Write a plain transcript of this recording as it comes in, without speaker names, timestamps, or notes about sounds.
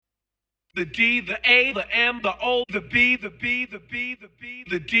The D, the A, the M, the O, the B, the B, the B, the B,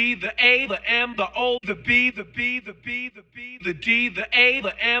 the D, the A, the M, the O, the B, the B, the B, the B, the D, the A,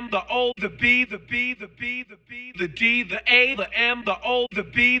 the M, the O, the B, the B, the B, the B, the D, the A, the M, the O, the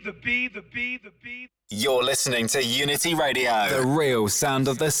B, the B, the B, the B. You're listening to Unity Radio, the real sound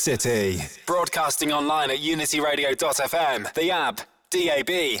of the city. Broadcasting online at unityradio.fm, the app,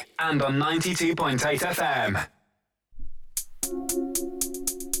 DAB, and on 92.8 FM.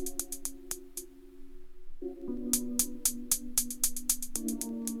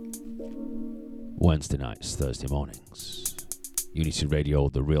 Wednesday nights, Thursday mornings. Unity Radio,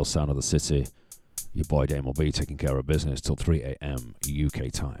 the real sound of the city. Your boy DAMO B taking care of business till 3 a.m.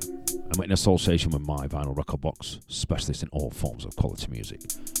 UK time. I'm in association with My Vinyl Record Box, specialist in all forms of quality music.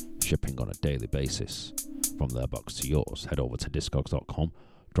 Shipping on a daily basis. From their box to yours, head over to discogs.com,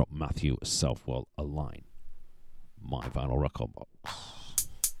 drop Matthew Southwell a line. My Vinyl Record Box.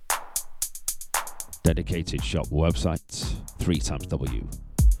 Dedicated shop website, 3xW.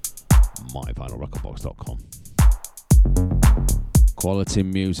 myvinylrecordbox.com. Quality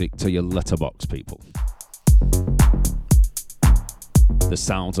music to your letterbox, people. The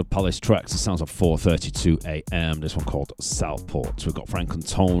sounds of Palace Trax, the sounds of 4:32 a.m. This one called Southport. We've got Frank and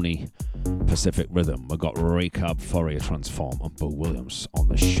Tony, Pacific Rhythm. We've got ReKaB, Fourier Transform, and Bo Williams on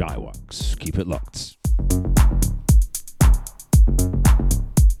the Chiwax. Keep it locked.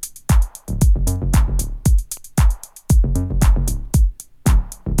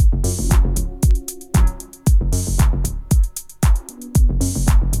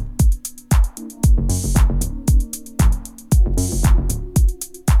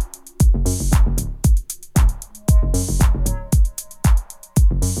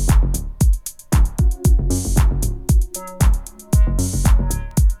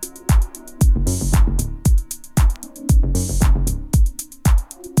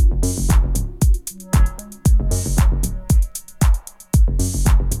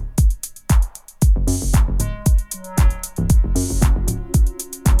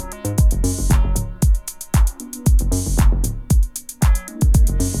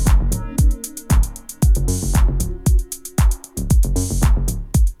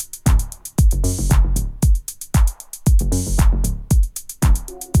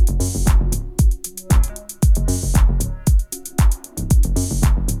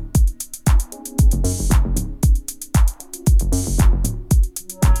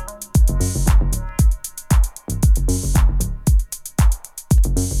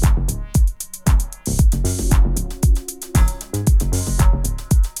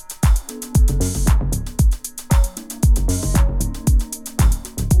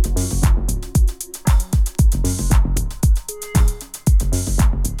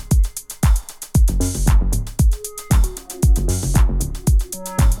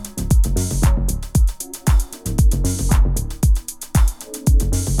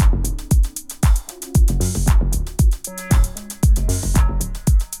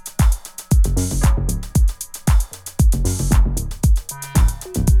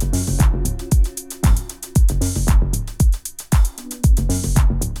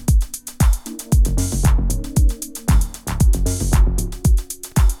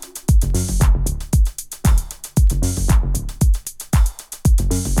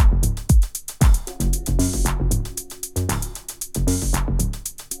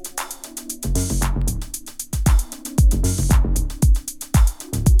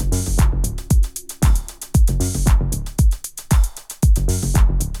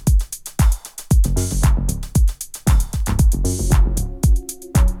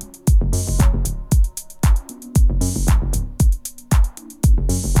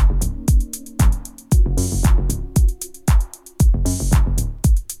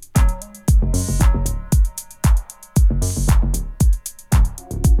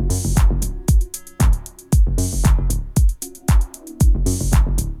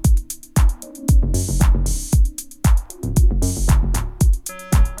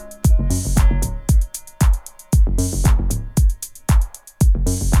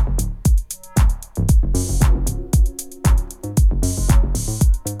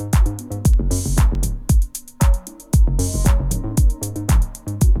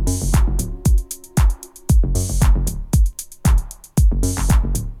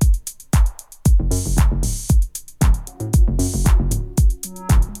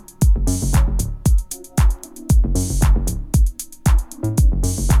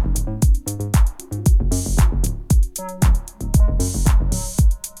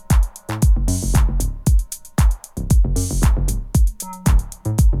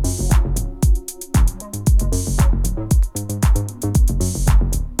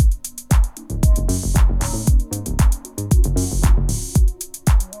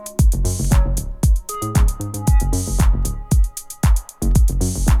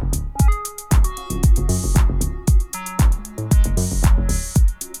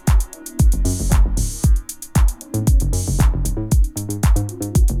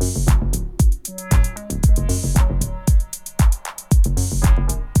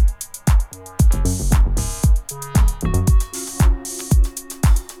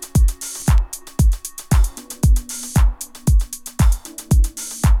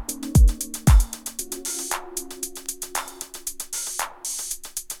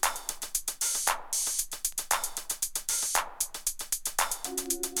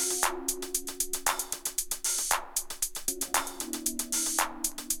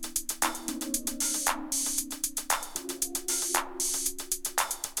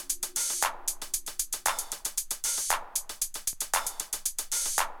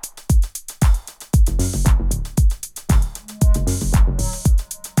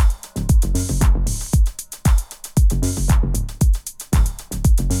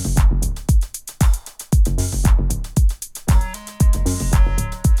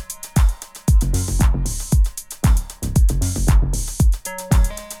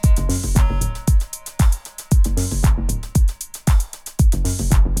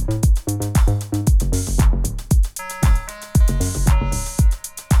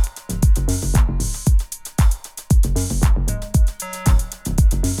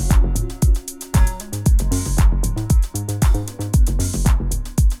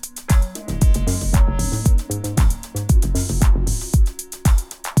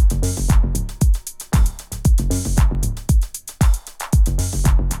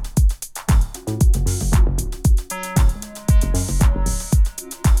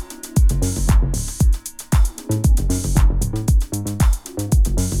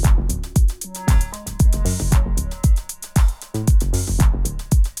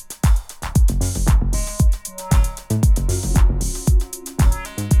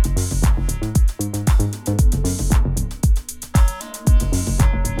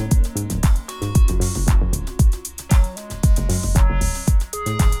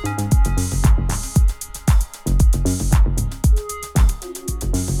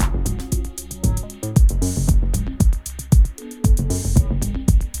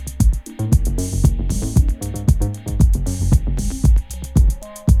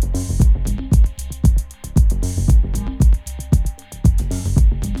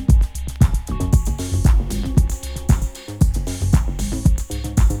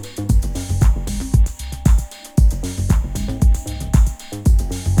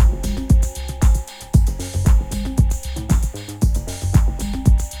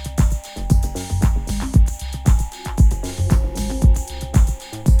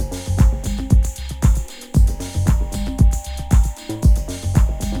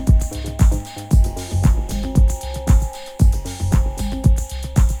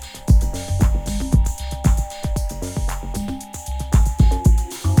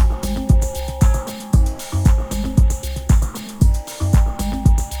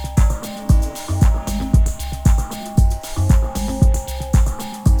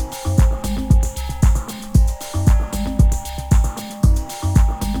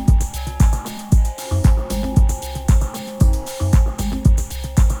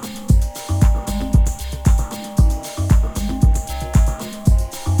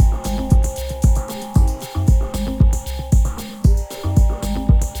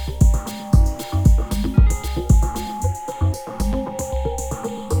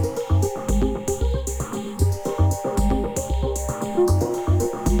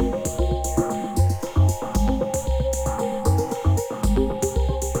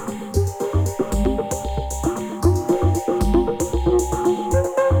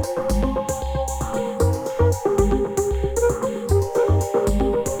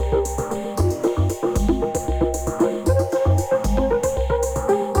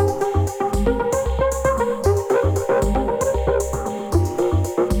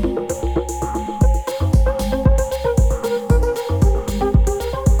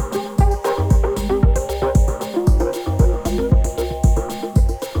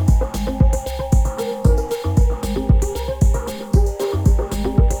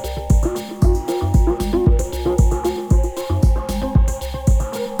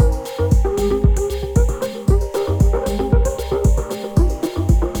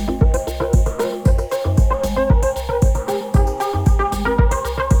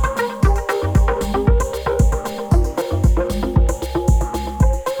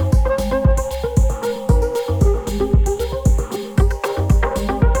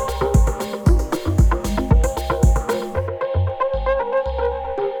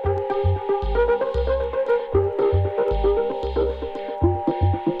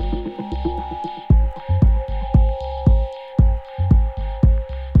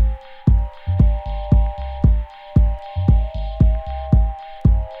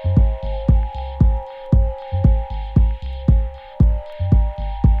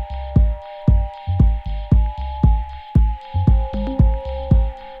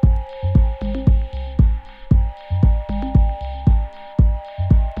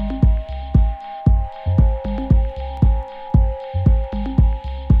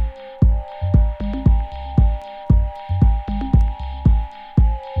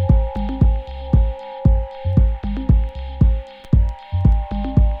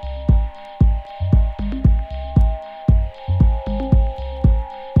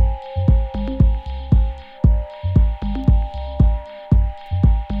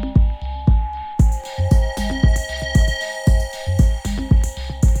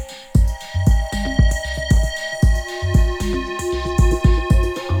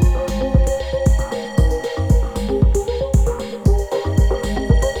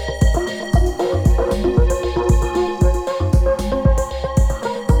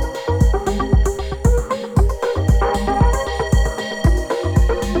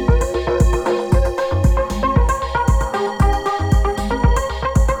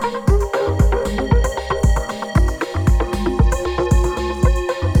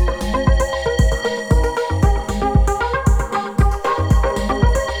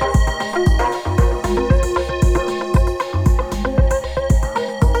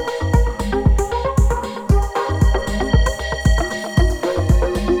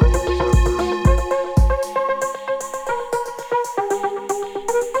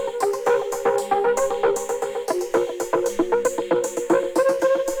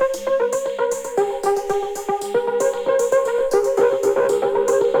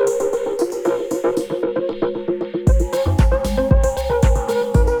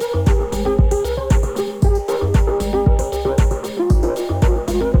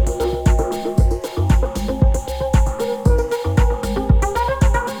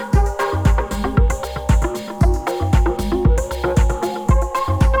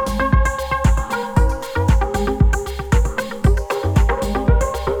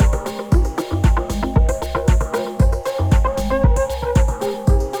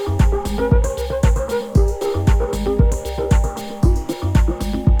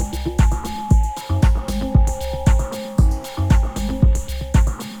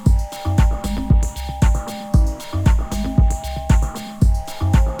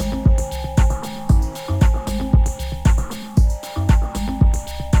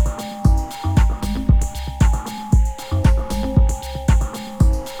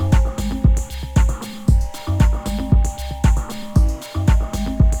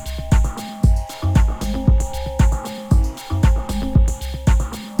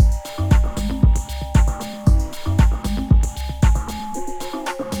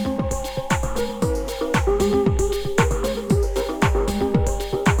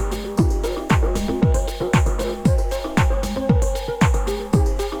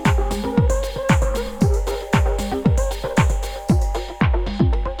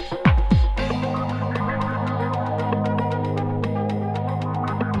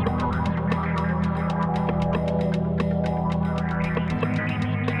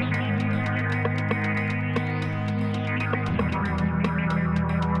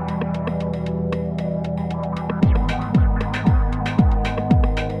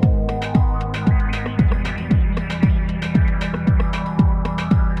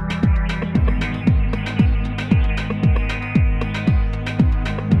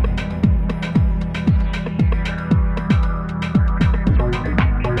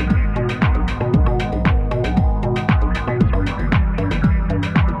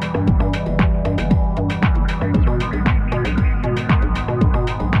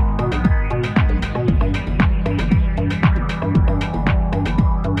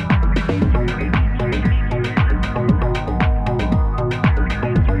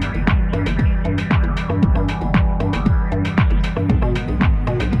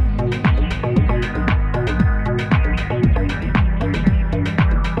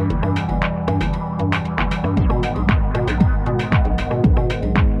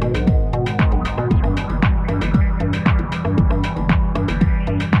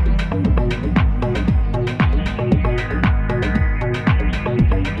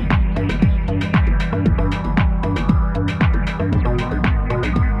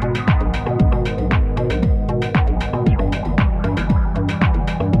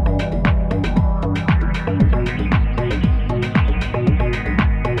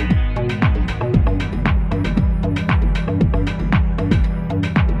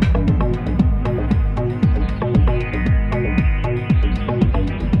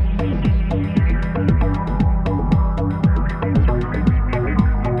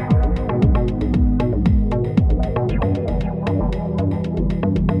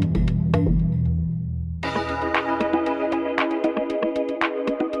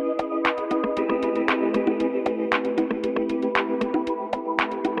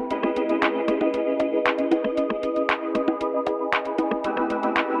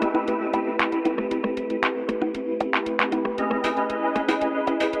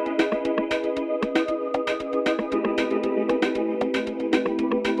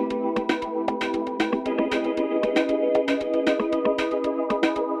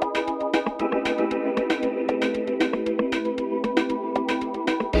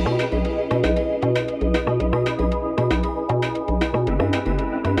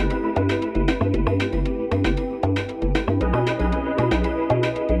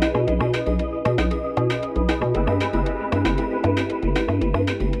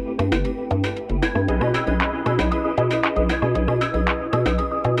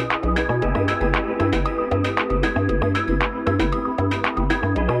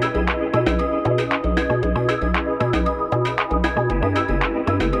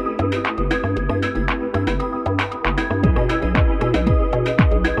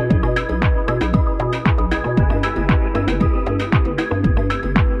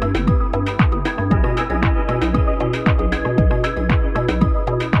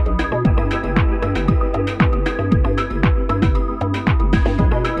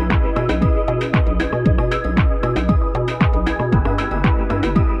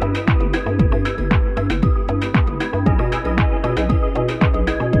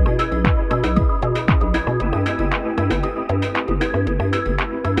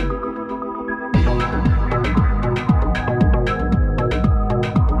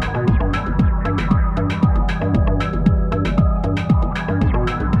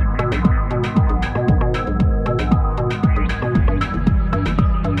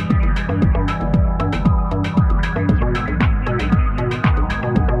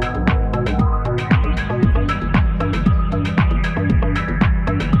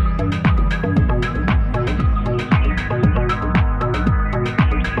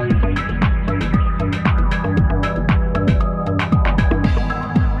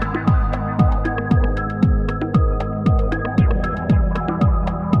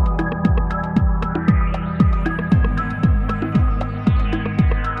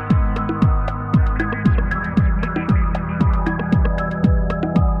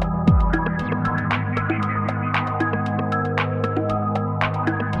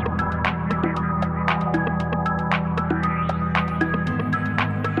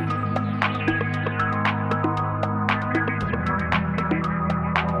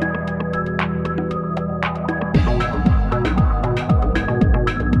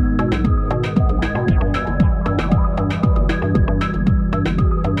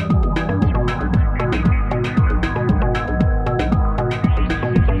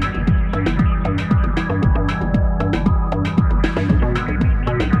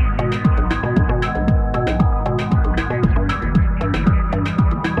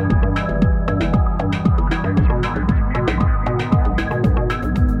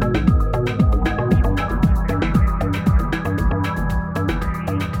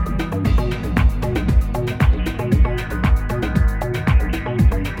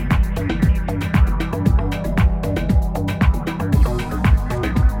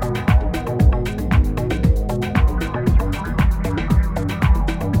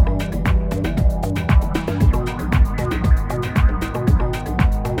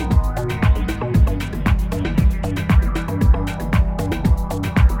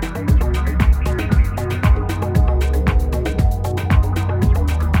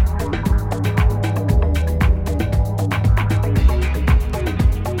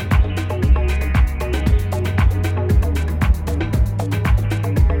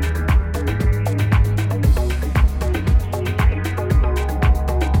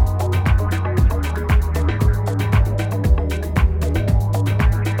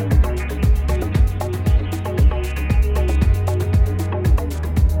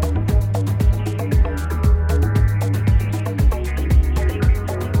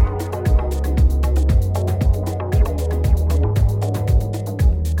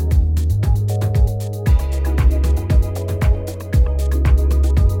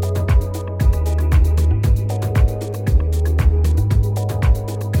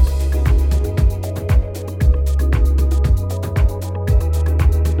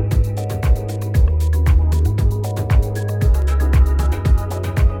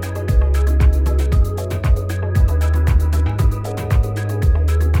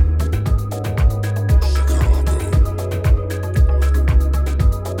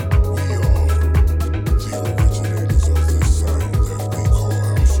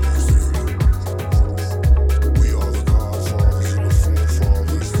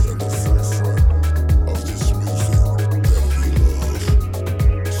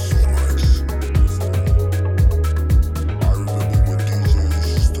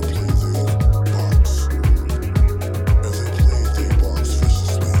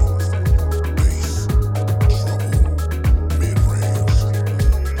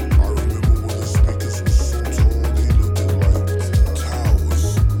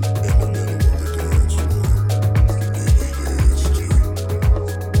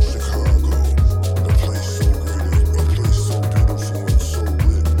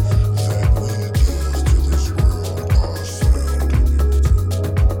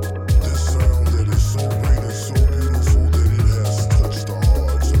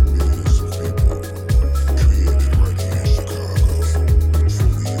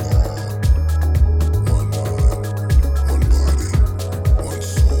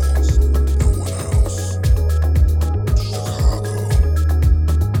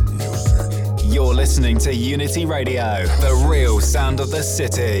 listening to Unity Radio, the real sound of the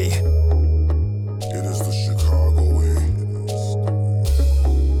city. It is the Chicago way.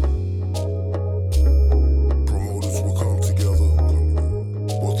 Promoters will come together.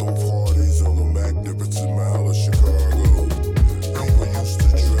 We'll throw parties on the magnificent mile of Chicago. People used to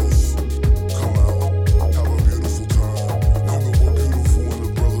dress, come out, have a beautiful time. Women were beautiful and the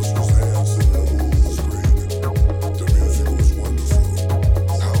brothers was dancing and the mood was great. The music was wonderful.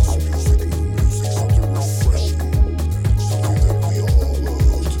 House music, new music, something refreshing. Something that we all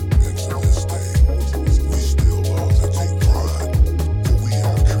loved. And to this day, we still love to take pride. For we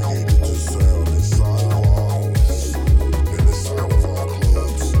have created this sound inside of our homes, and inside of our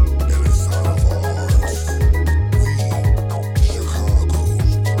clubs, and inside of our hearts. We, Chicago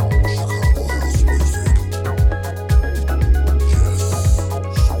house music. Yes,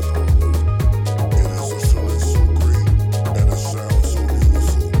 it is a feeling so great, and it sounds so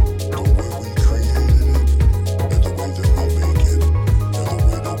beautiful. The way we created it, and the way that we make it, and the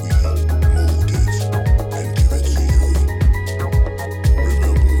way that we mold it, and give it to you. Remember, never forget where it all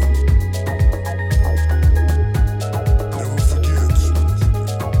started. Never forget where it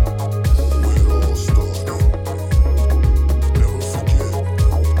was all created. Never forget the way you and I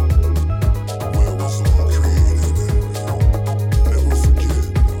and the rest of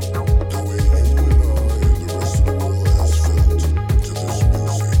the world has felt to this music,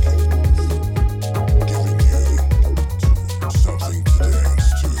 giving you something to dance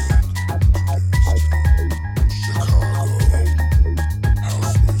to. Chicago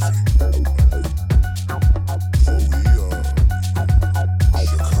house music. For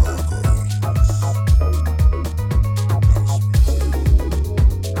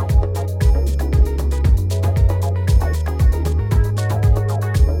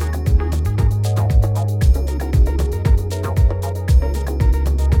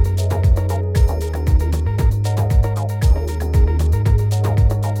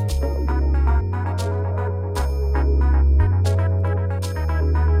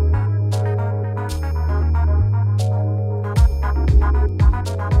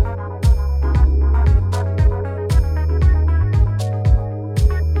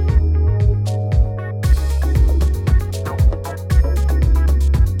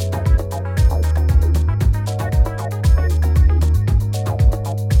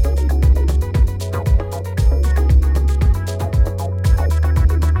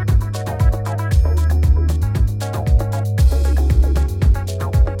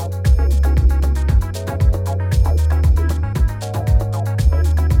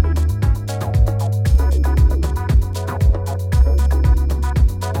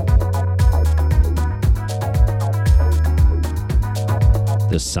house music.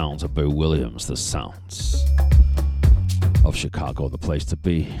 The sounds of Boo Williams, the sounds of Chicago, the place to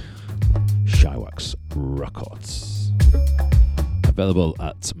be. Chiwax Records. Available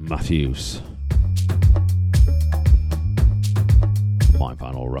at Matthews. My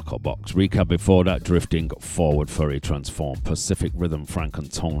vinyl record box. ReKaB before that, Drifting Forward, Fourier Transform, Pacific Rhythm, Frank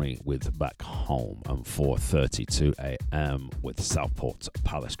and Tony with Back Home, and 4:32 a.m. with Southport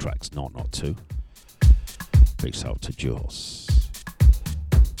Palace Trax 002. Peace out to Jules.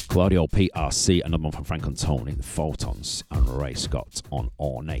 Claudio PRC, another one from Frank and Tony, the Photonz, and Ray Scott on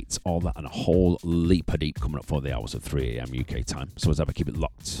Ornate. All that and a whole leap of deep coming up for the hours of 3 a.m. UK time. So as ever, keep it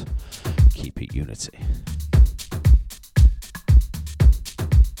locked. Keep it unity.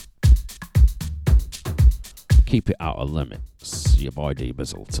 Keep it out of limits. Your boy D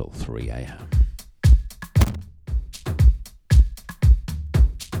Bizzle till 3 a.m.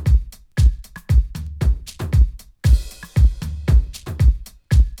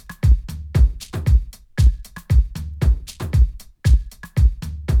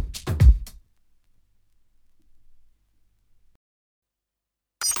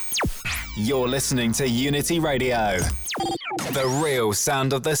 You're listening to Unity Radio, the real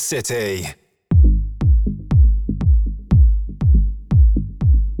sound of the city.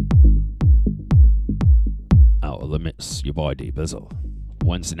 Out of limits, your boy D Bizzle.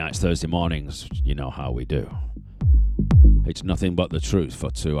 Wednesday nights, Thursday mornings, you know how we do. It's nothing but the truth for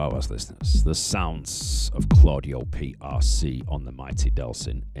 2 hours, listeners. The sounds of Claudio PRC on the mighty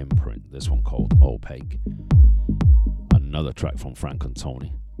Delsin imprint. This one called Opaque. Another track from Frank and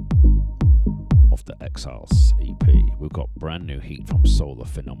Tony off the Exiles EP. We've got brand new heat from Solar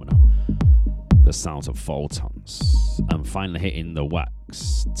Phenomena. The sounds of Photonz. And finally hitting the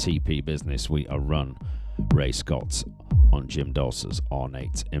wax, TP Business We Are Run, Ray Scott on Jim Dawson's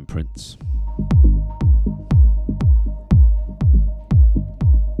Ornate imprints.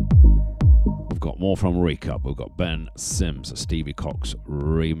 got more from ReKaB. We've got Ben Sims, Stevie Cox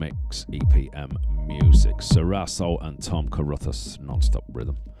remix, EPM music, Serrasso and Tom Carruthers, non-stop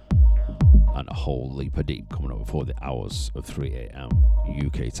rhythm, and a whole leap of deep coming up before the hours of 3 a.m.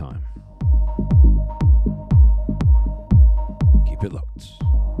 UK time. Keep it locked.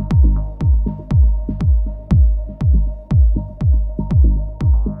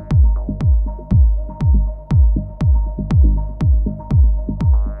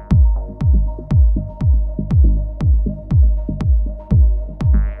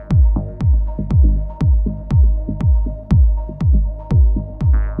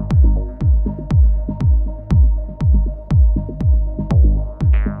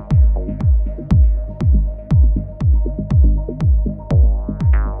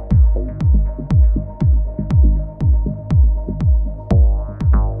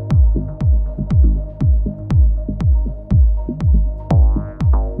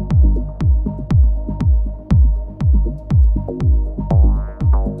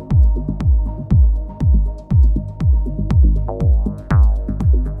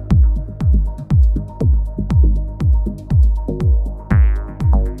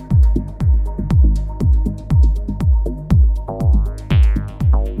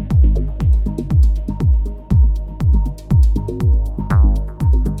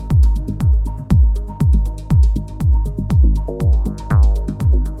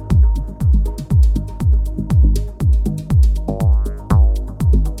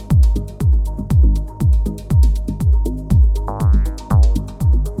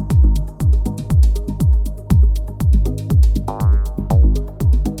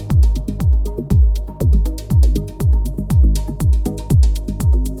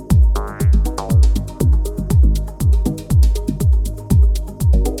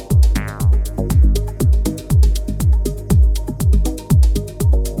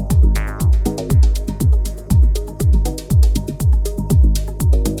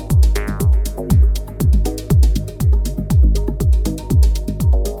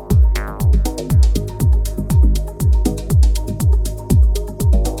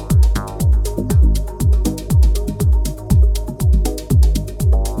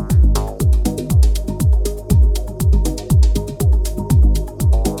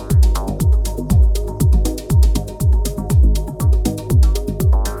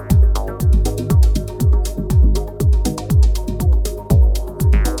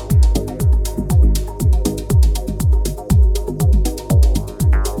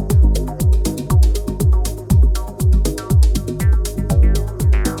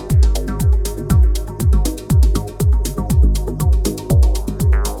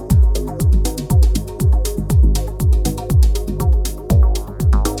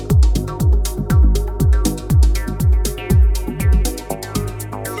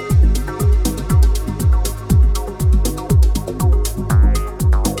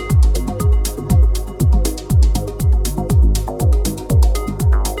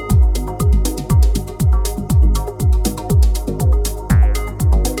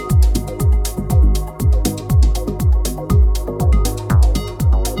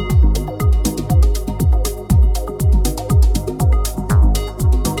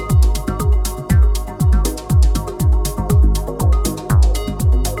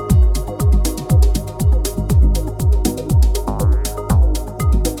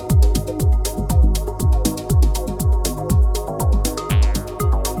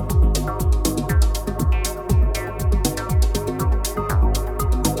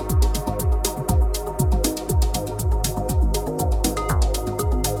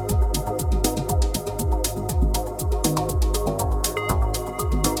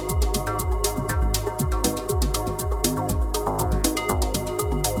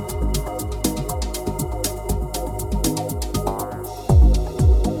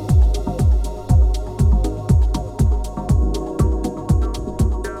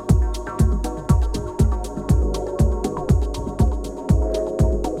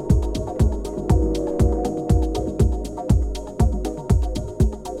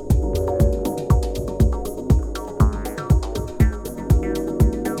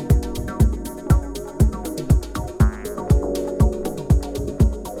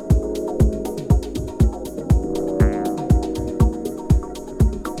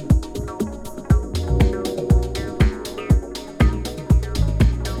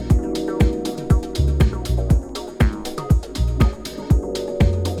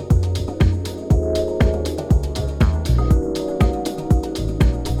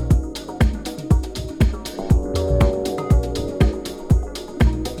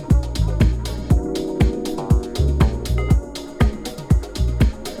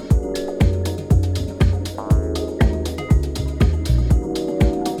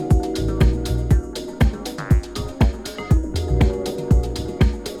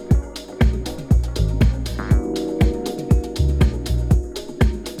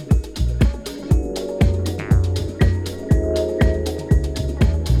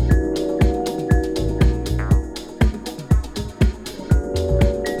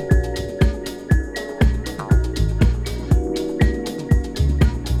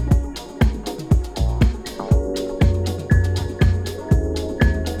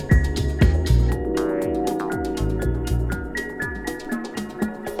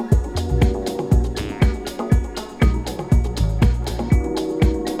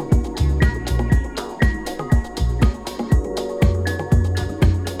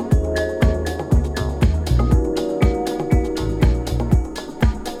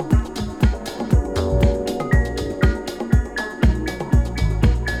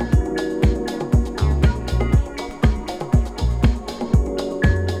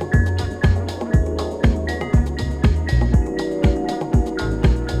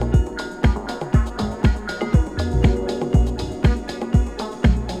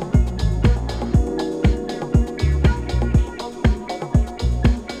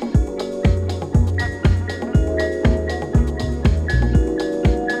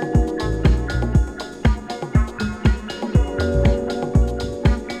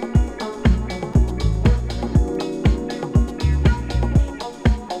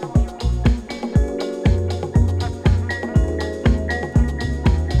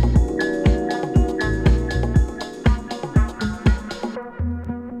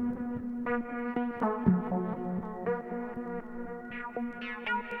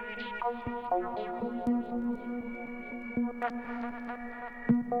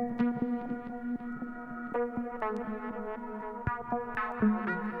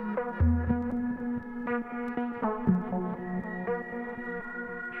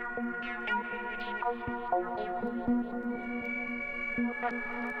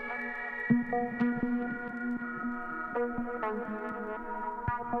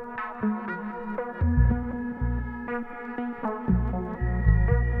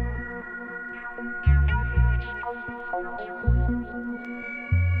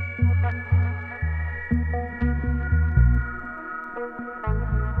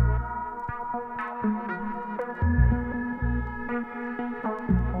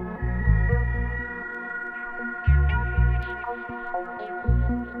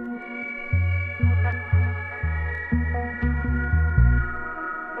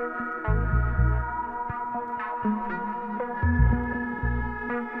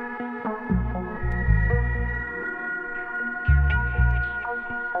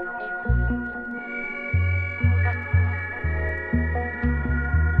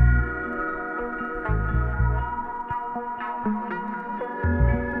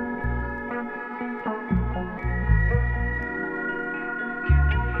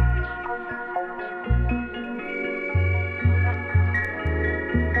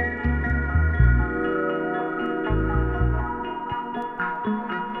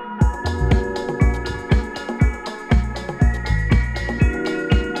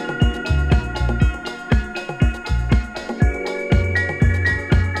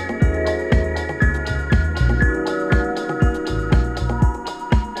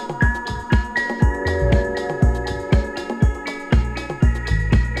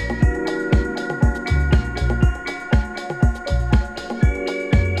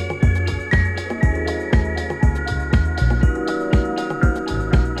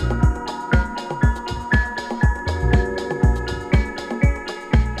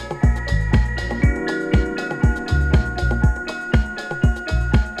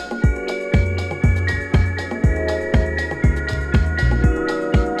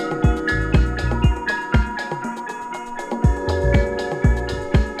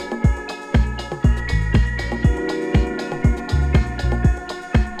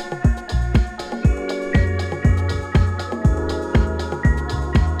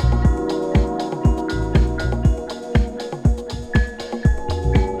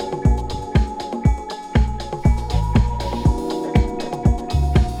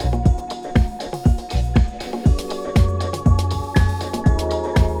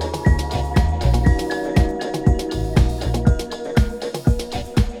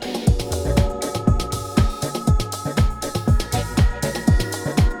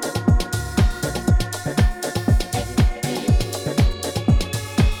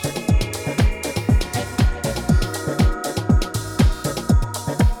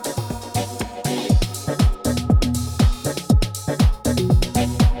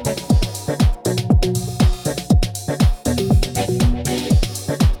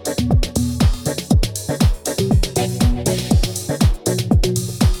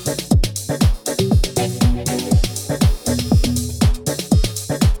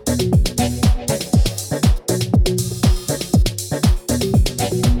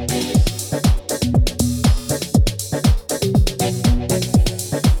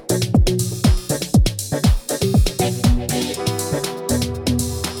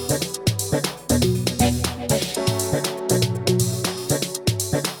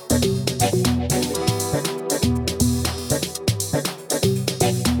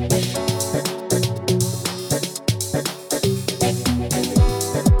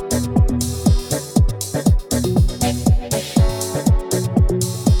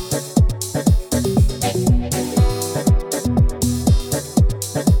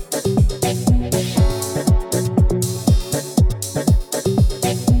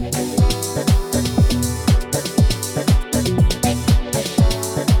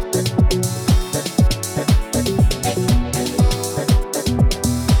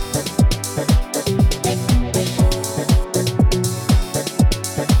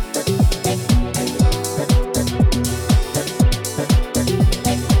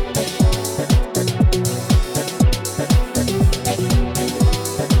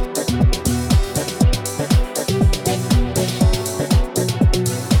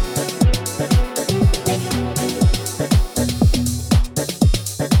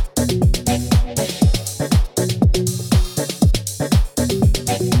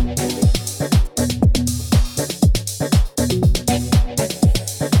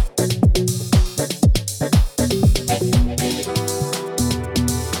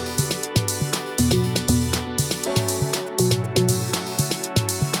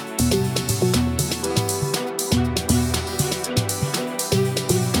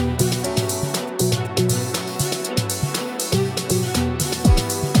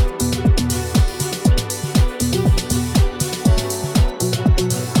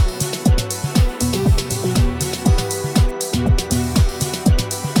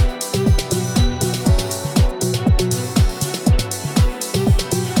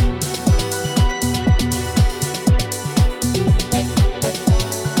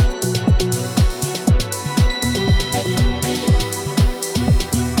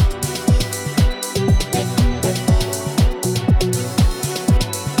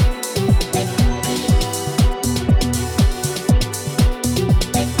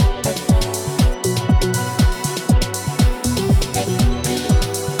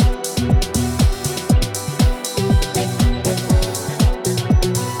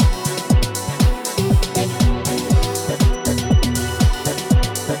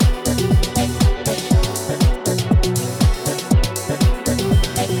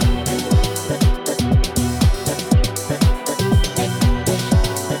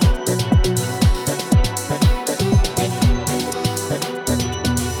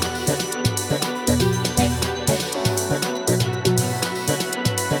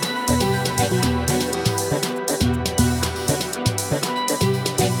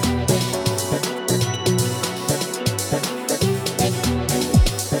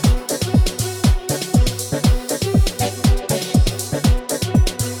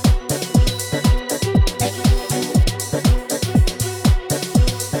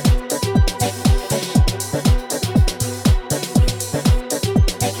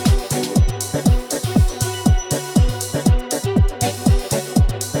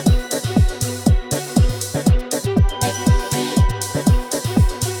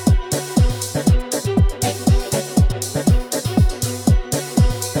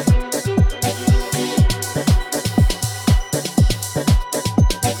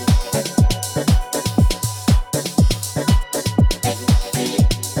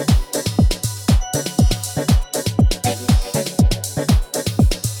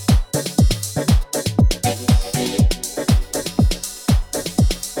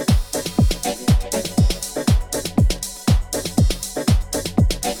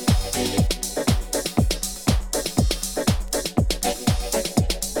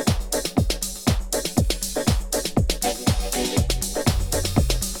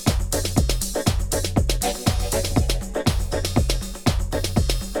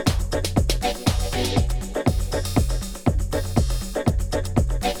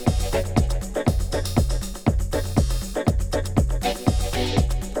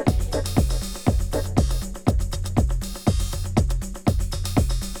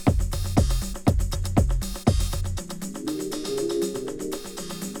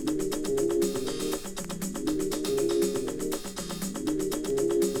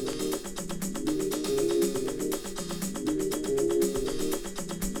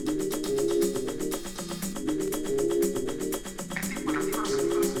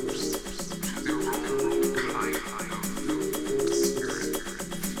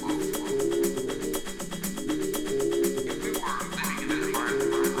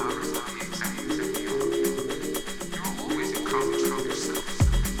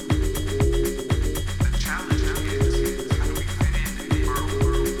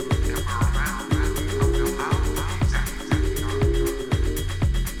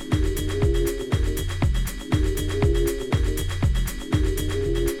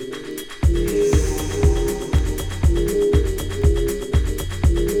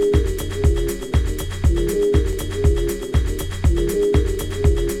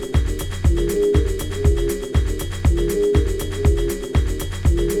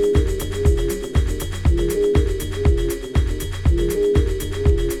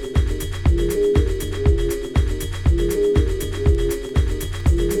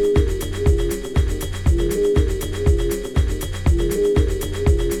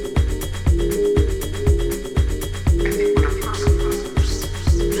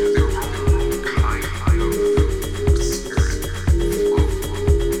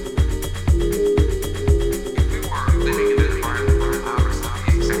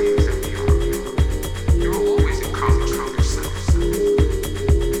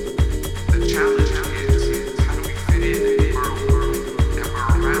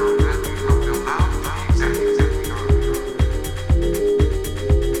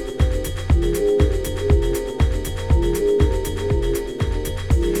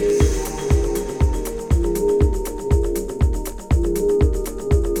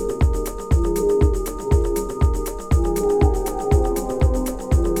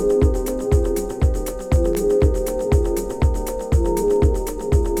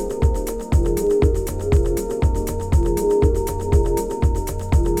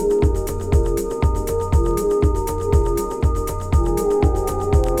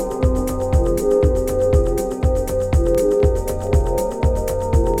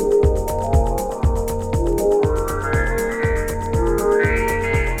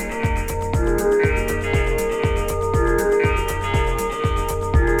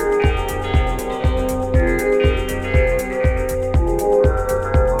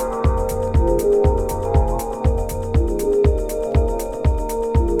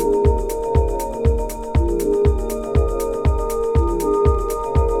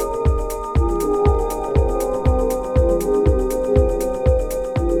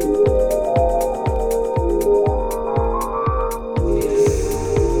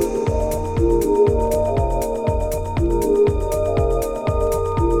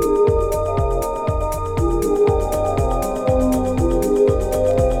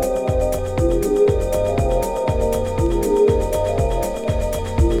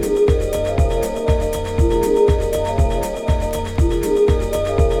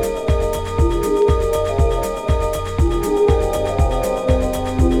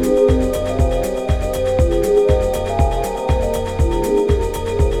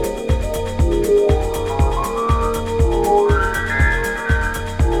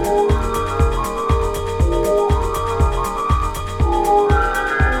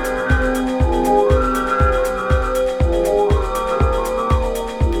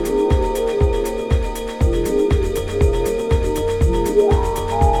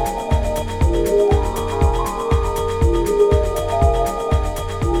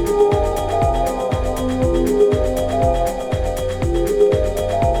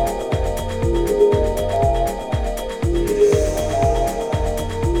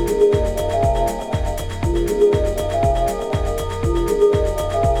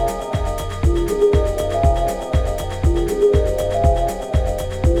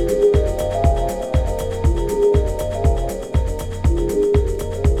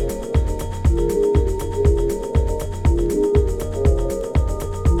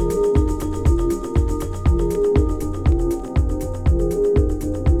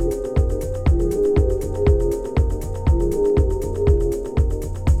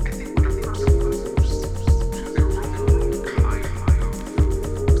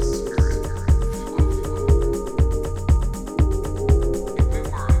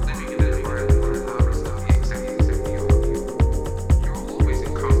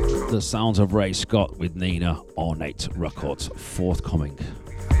 The sounds of Ray Scott with Nina, Ornate Records, forthcoming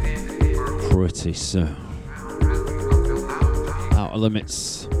pretty soon. Outta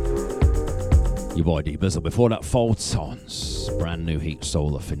Limits, your boy D Bizzle. Before that, Photonz, brand new Heat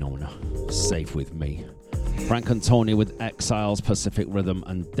Solar Phenomena, Safe With Me. Frank and Tony with Exiles, Pacific Rhythm,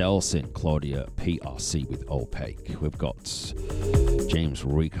 and Delsin, Claudio, PRC with Opaque. We've got James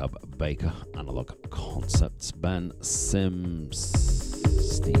ReKaB Baker, Analog Concepts, Ben Sims,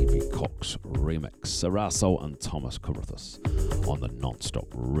 Stevie Cox remix, Serrasso and Thomas Carruthers on the non-stop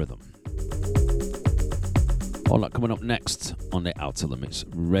rhythm. All that coming up next on the Outta Limits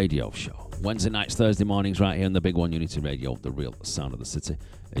radio show. Wednesday nights, Thursday mornings, right here in the big one, Unity Radio, the real sound of the city.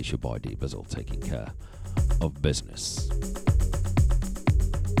 It's your boy D Bizzle taking care of business.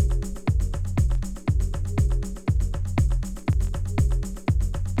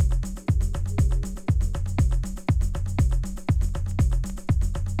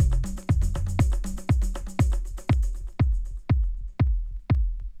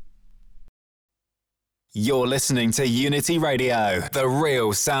 You're listening to Unity Radio, the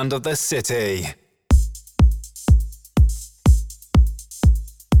real sound of the city.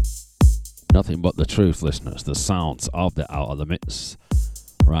 Nothing but the truth, listeners. The sounds of the Outta Limits.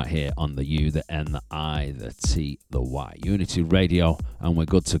 Right here on the U, the N, the I, the T, the Y. Unity Radio, and we're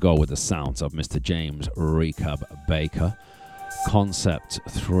good to go with the sounds of Mr. James ReKaB Baker. Concept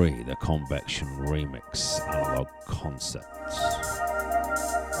 3, the Convextion remix, Analog Concepts.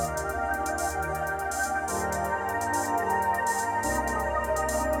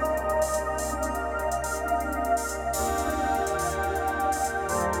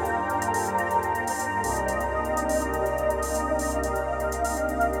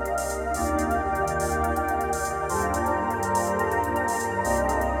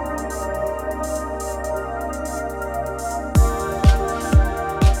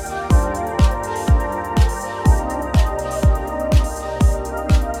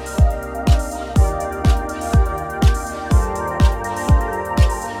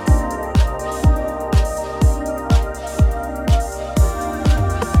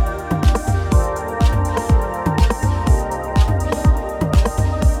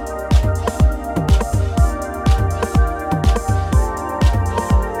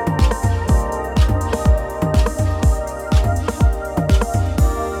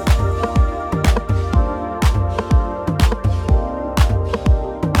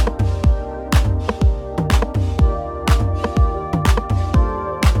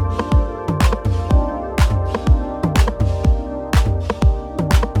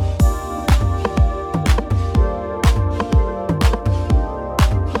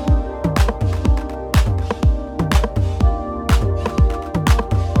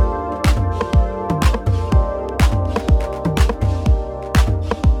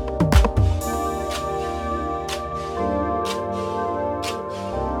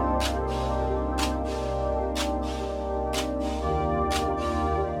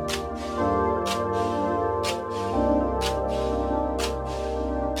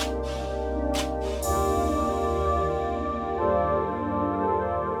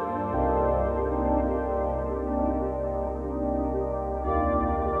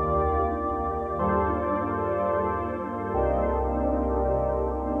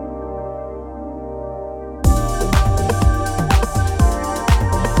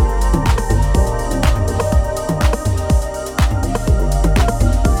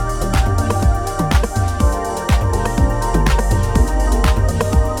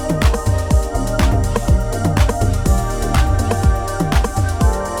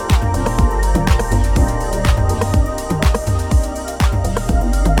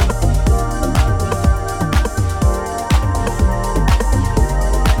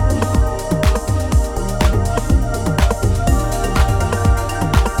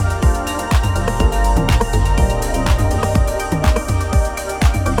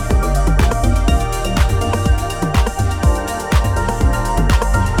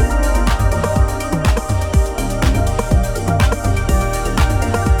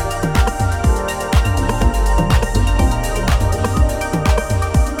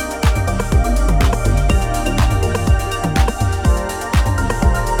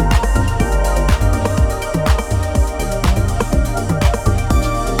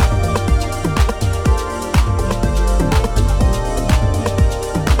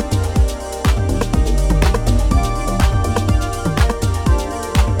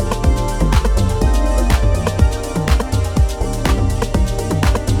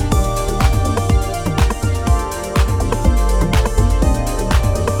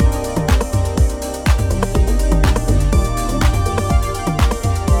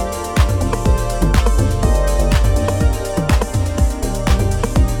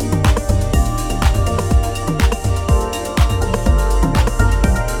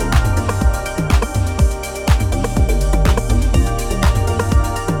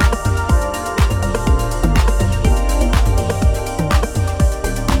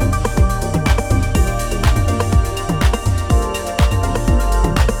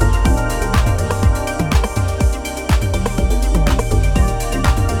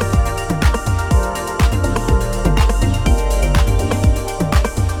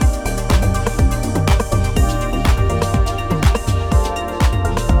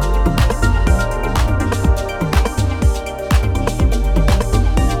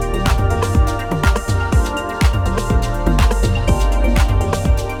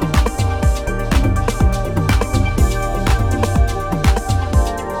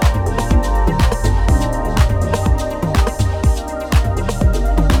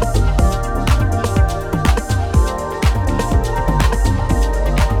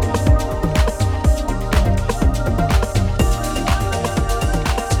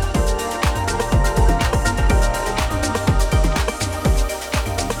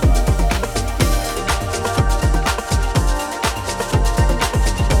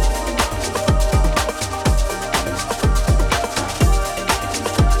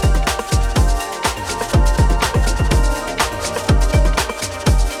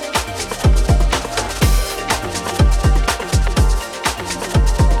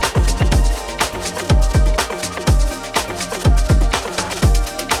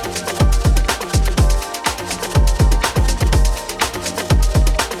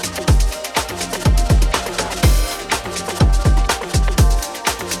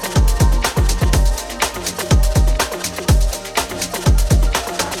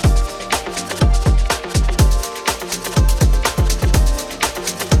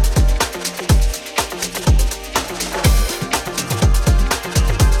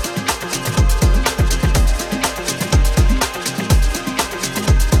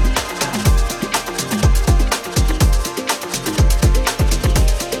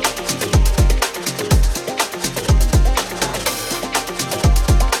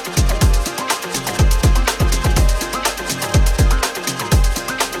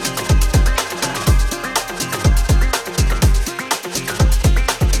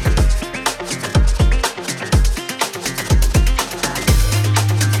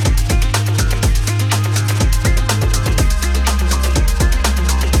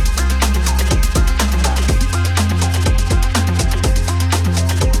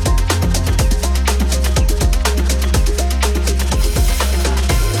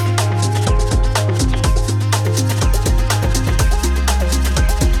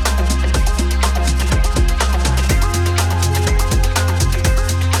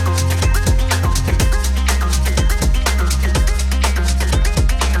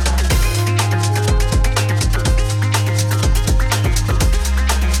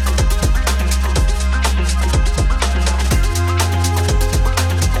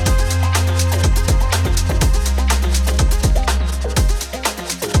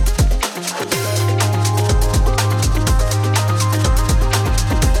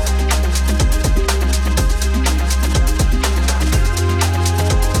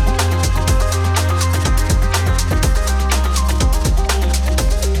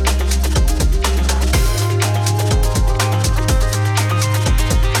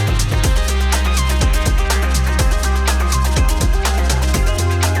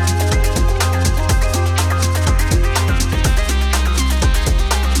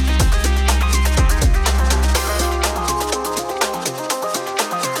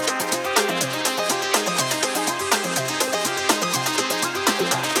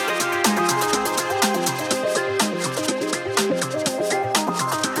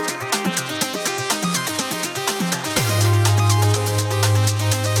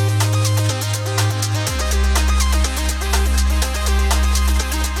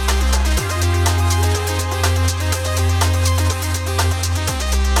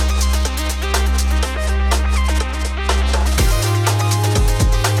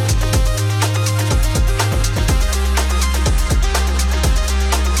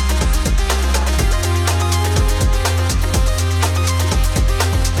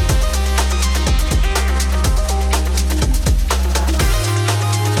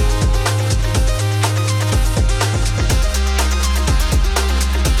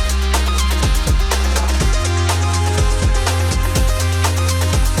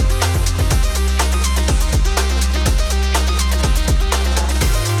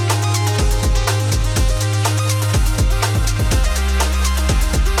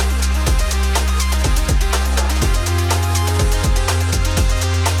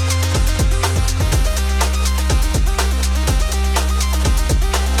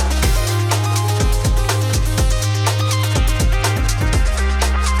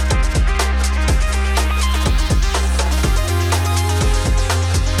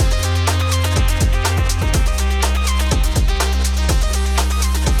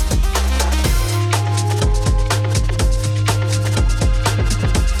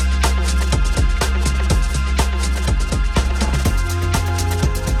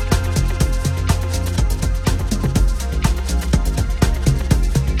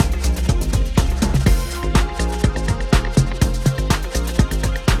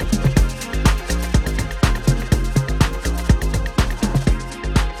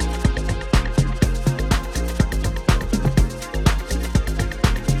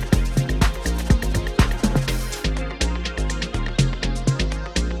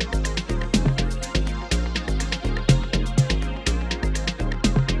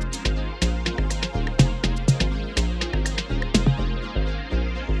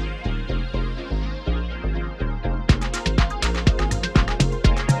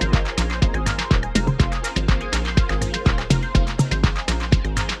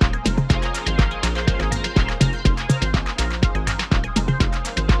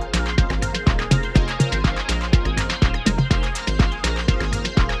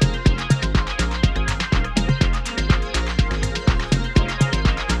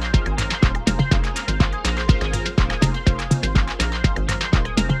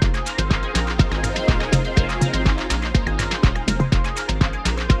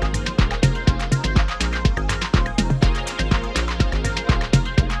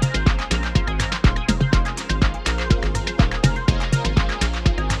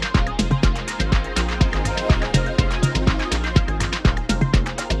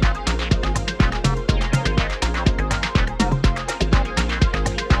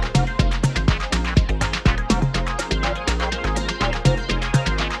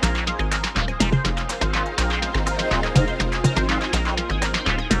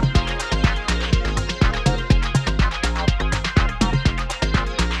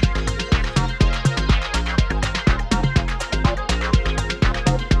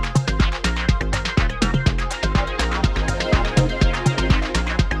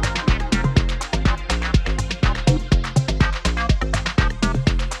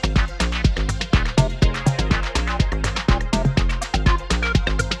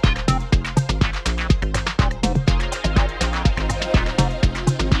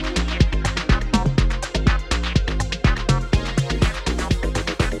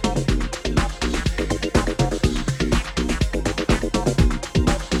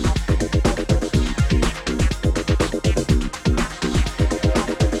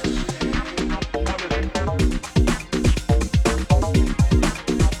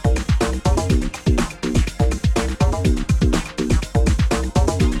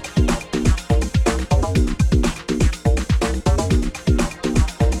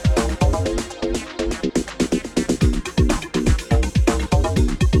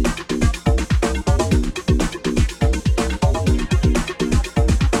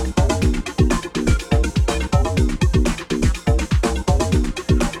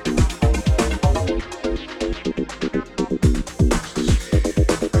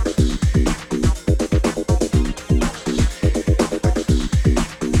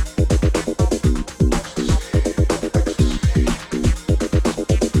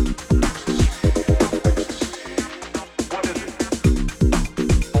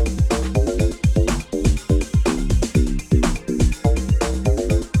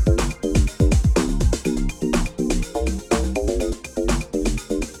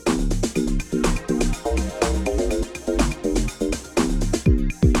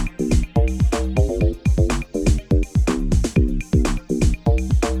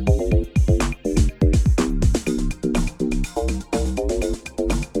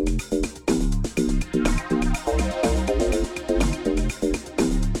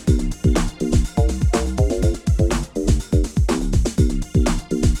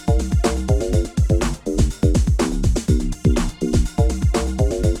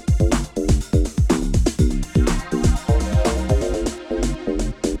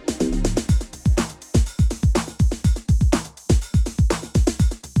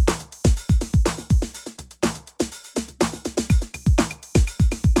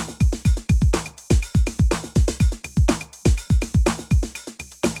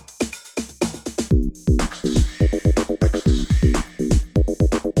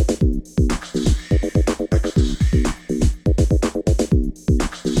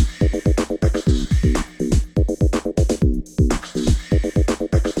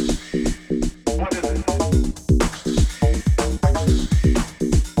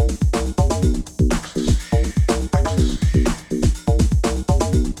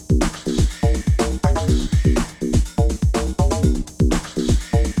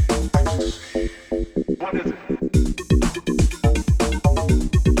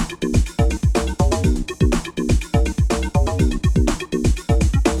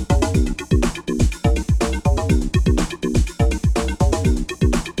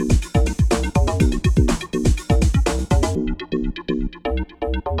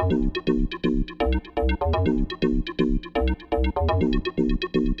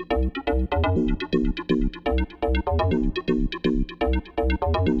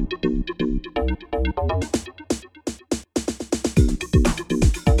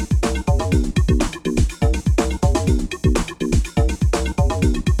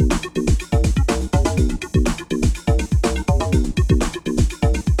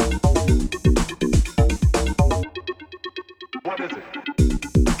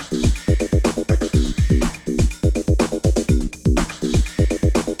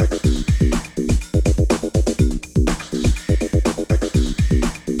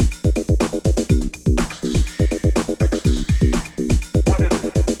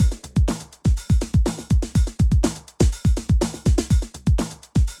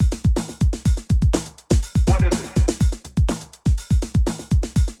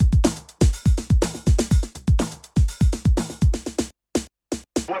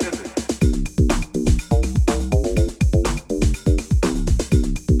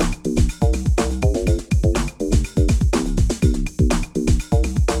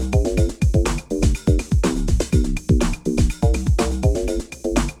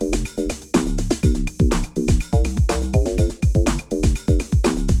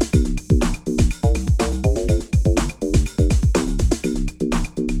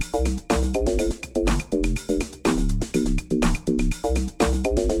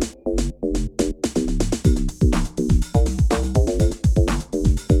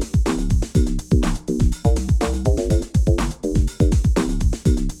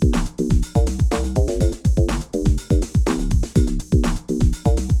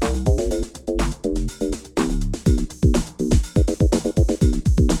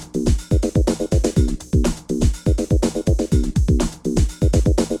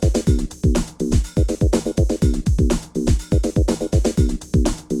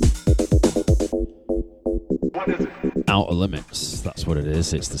 Outer Limits, that's what it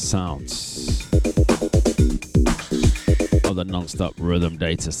is. It's the sounds of the non-stop rhythm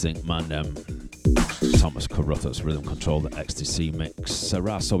data sync man Thomas Carruthers rhythm control, the ecstasy mix.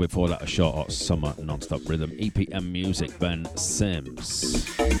 Serrasso before that, a short hot summer non-stop rhythm. EPM music, Ben Sims.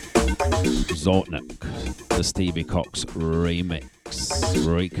 Xotnuc, the Stevie Cox remix.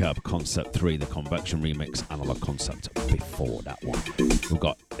 ReKaB Concept 3, the Convextion remix, Analog Concept before that one. We've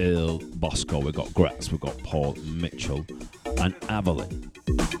got Bosco, we've got Gratts, we've got Paul Mitchel, and Avalynn.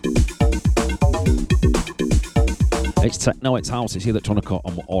 It's techno, it's house, it's electronica,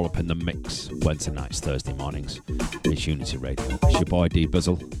 and we're all up in the mix. Wednesday nights, Thursday mornings. It's Unity Radio. It's your boy D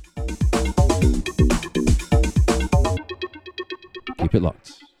Bizzle. Keep it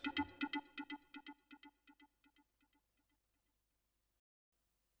locked.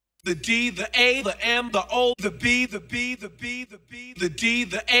 The D, the A, the M, the O, the B, the B, the B, the B, the D,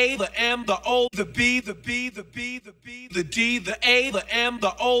 the A, the M, the O, the B, the B, the B, the B, the D, the A, the M,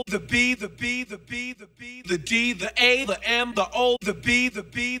 the O, the B, the B, the B, the B, the D, the A, the M, the O, the B, the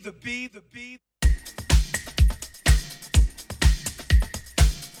B, the B, the B.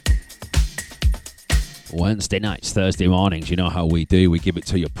 Wednesday nights, Thursday mornings, you know how we do. We give it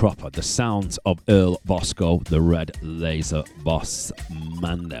to you proper. The sounds of Earl Bosco, the Red Laser Boss,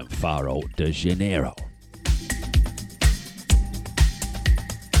 Mandem Pharoah de Jeniro.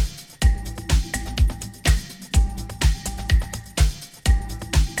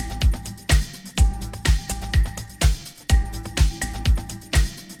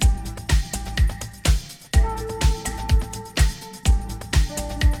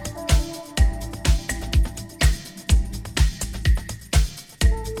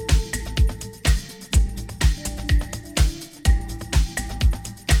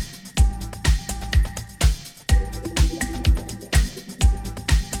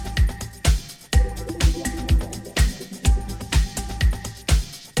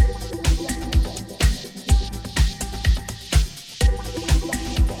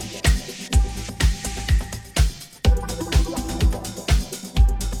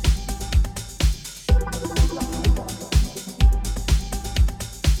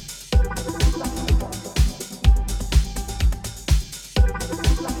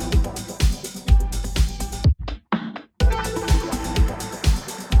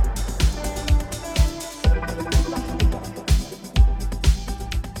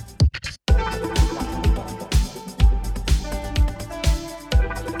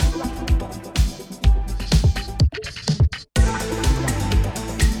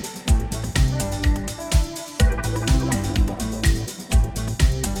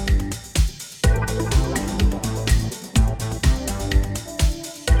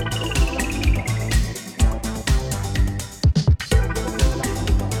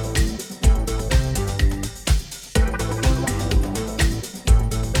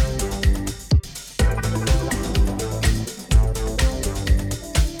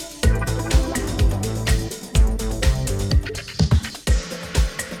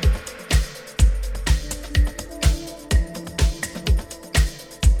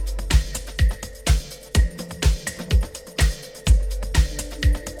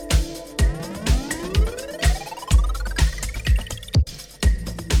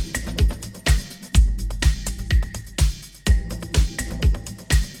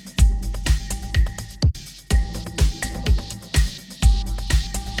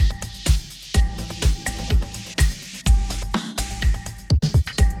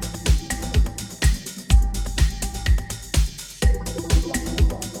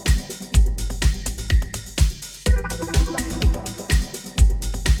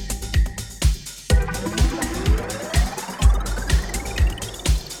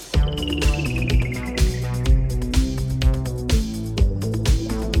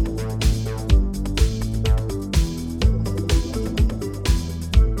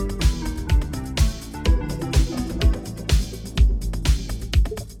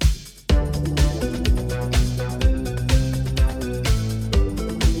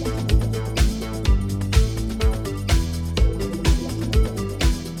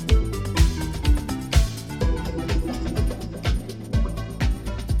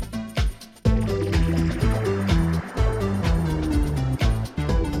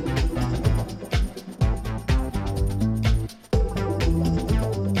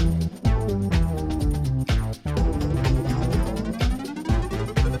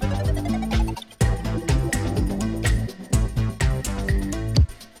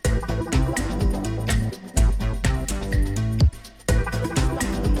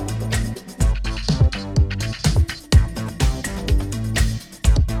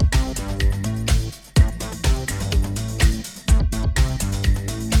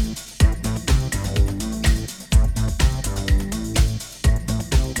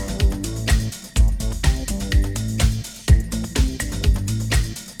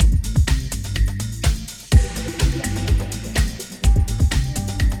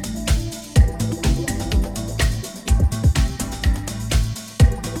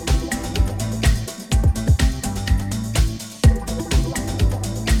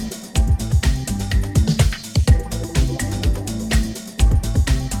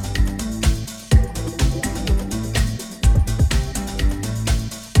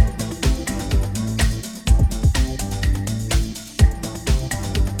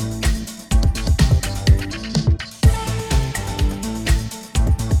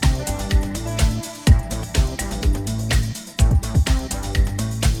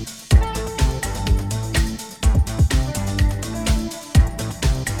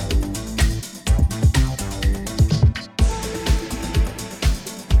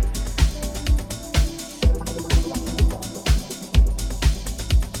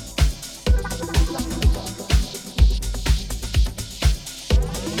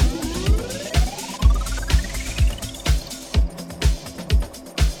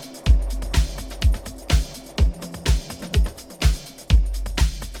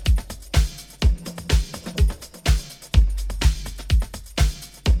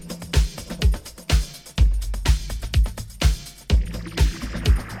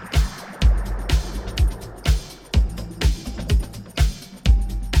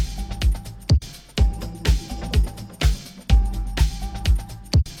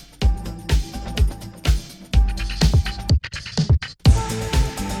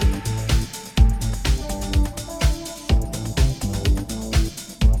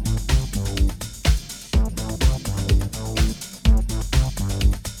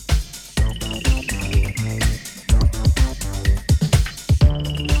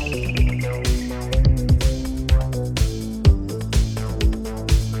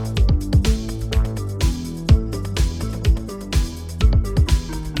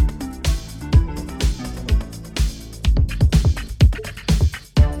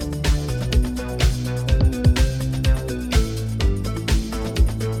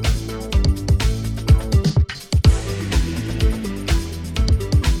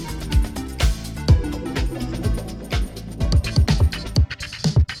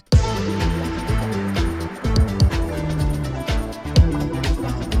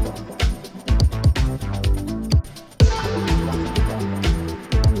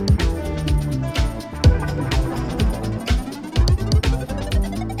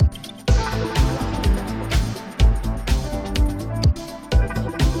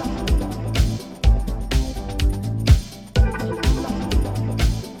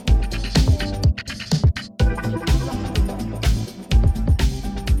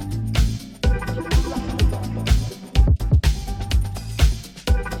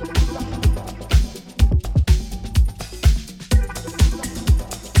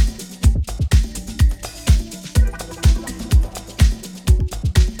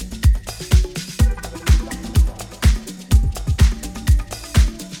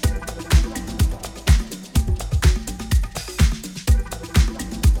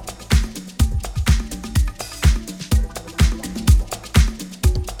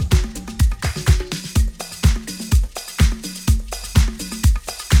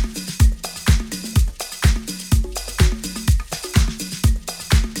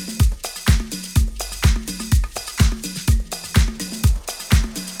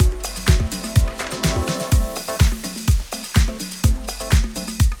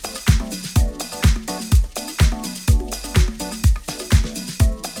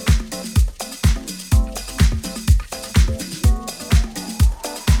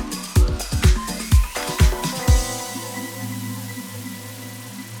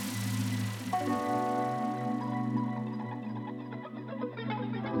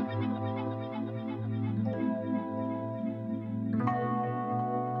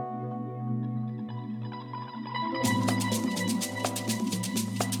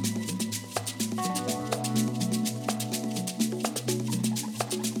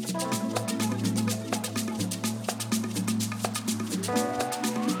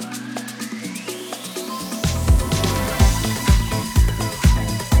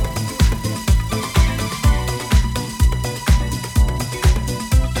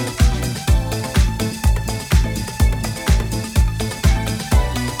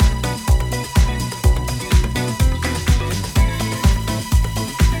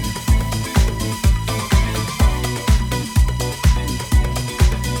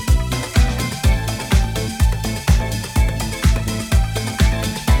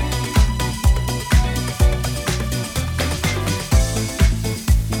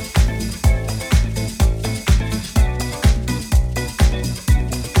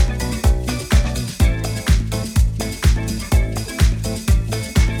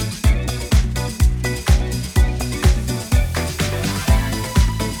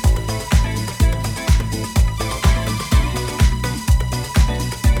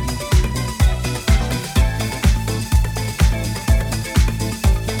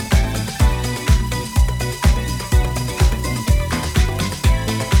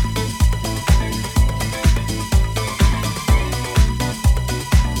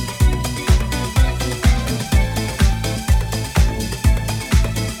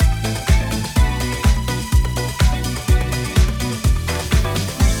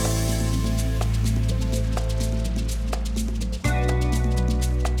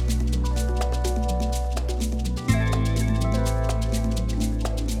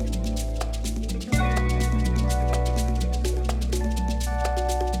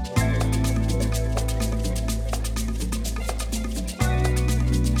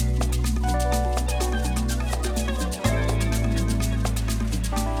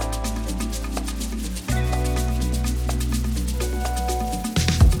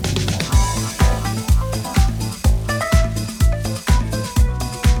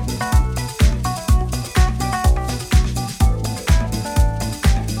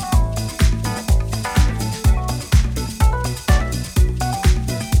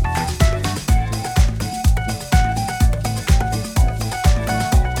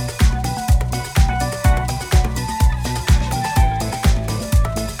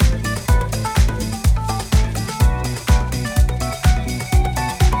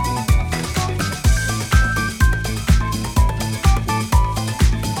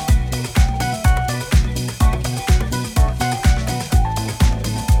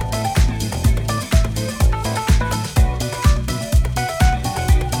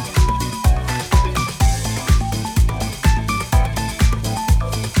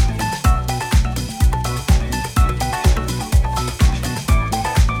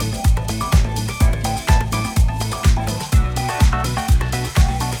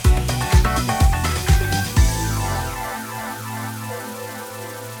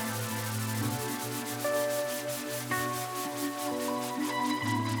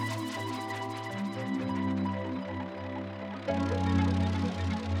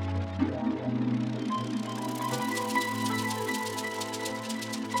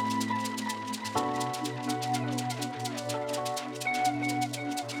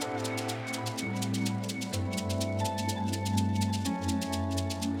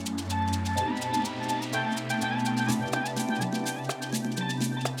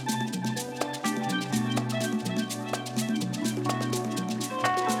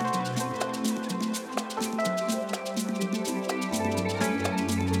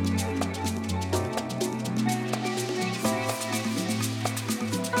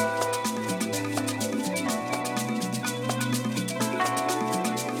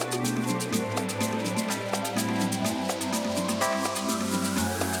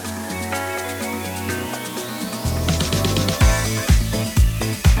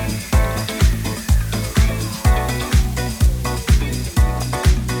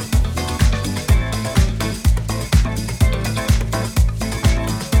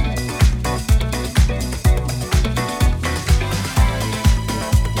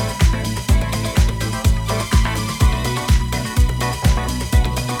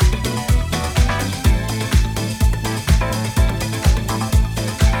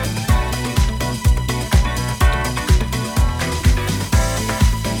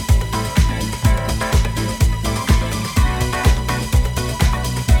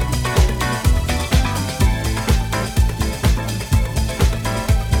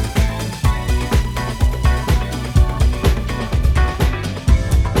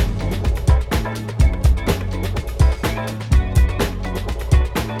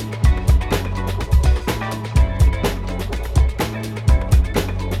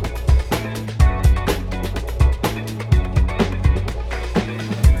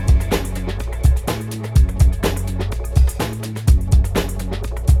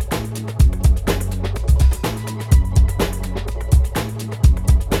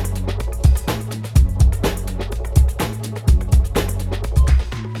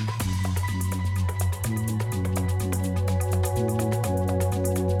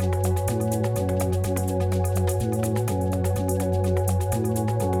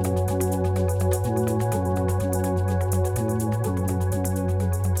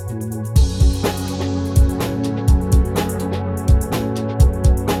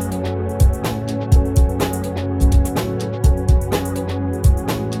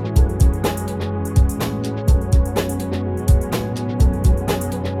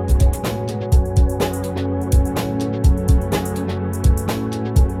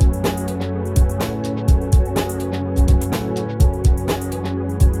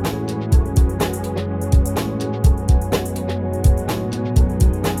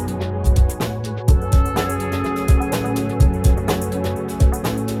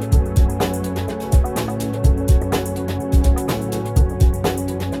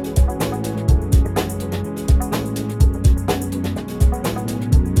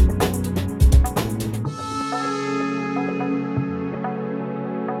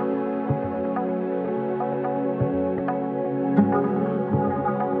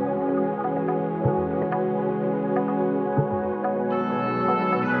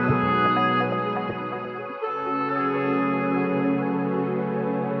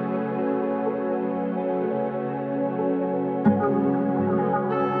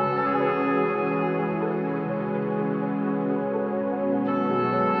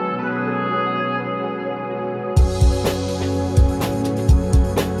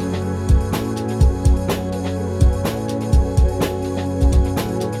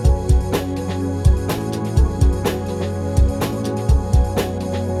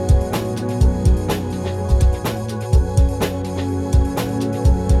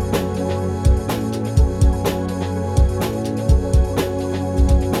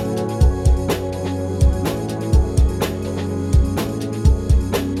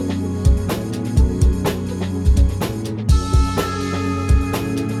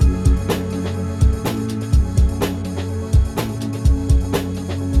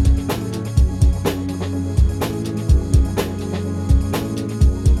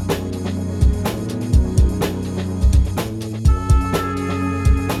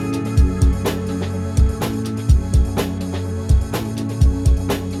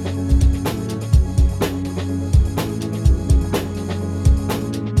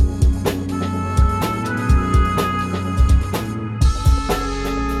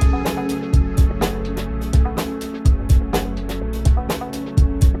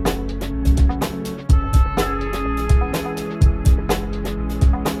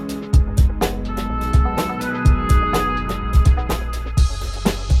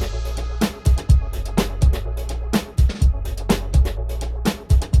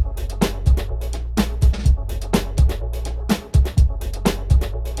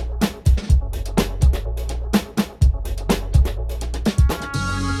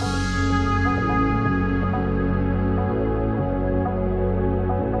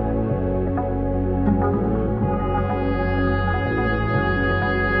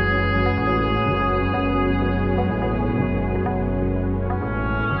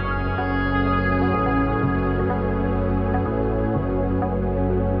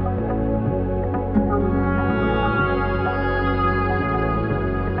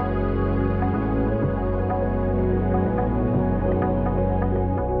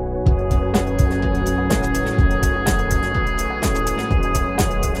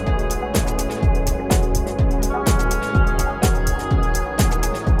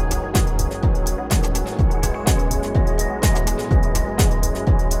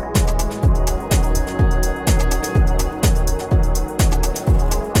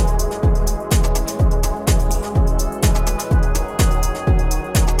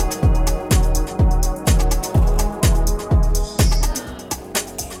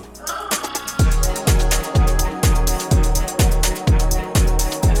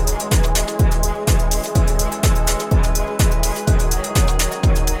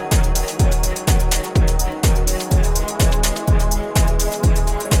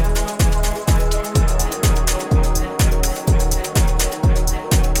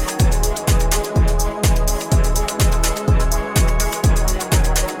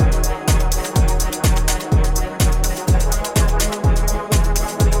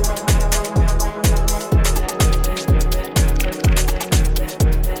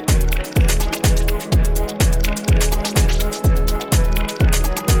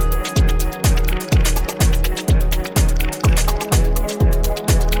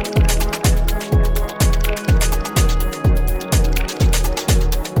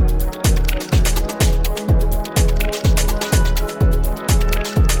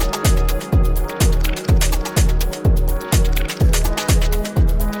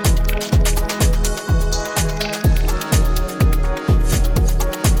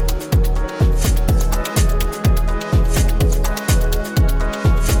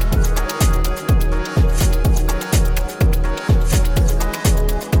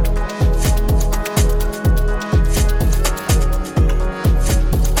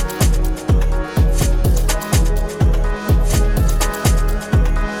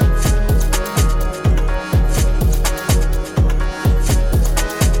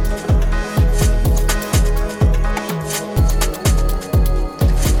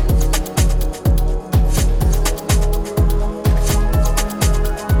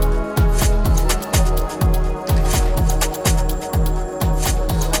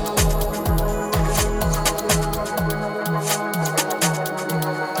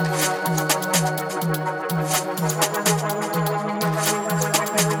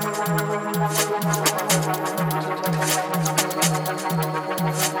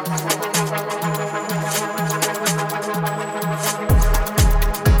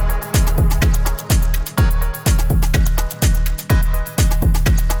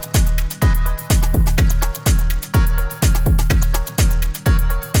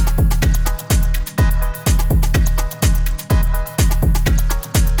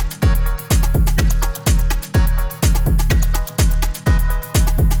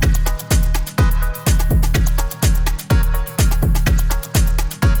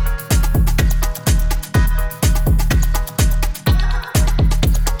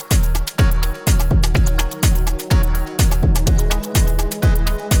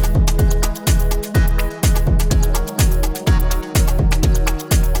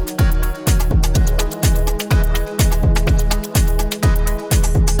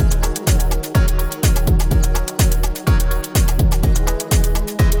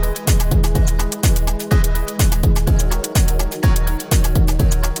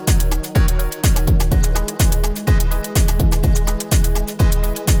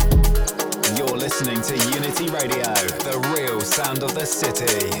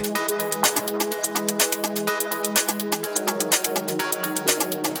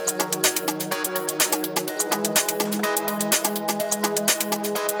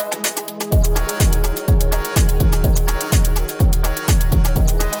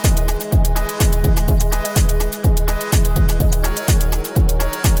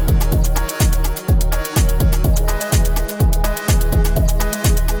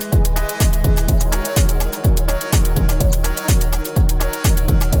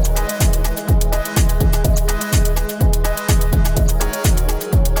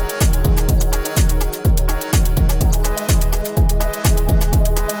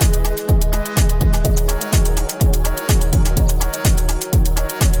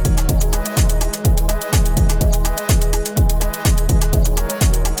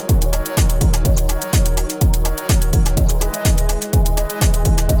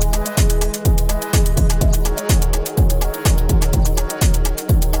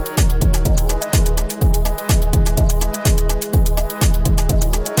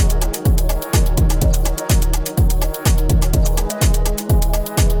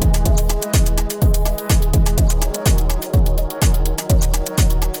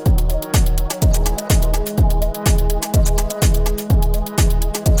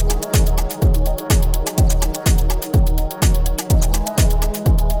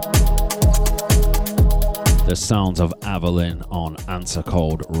 Sounds of Avalynn on Answer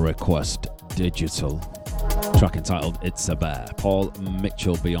Code Request Digital. Track entitled It's a Bear. Paul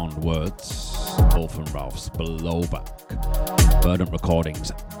Mitchell Beyond Words. Wolf and Ralph's Blowback. Verdant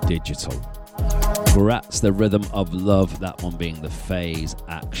Recordings Digital. Gratts The Rhythm of Love, that one being the Faze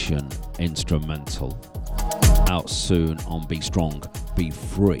Action Instrumental. Out soon on Be Strong, Be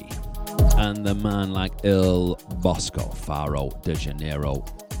Free. And the man like Il Bosco, Pharoah, Jeniro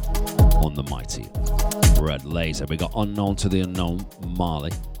on the mighty Red Laser. We got Unknown to the Unknown,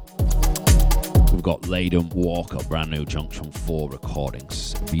 Marli. We've got Laden Walker, brand new Junction 4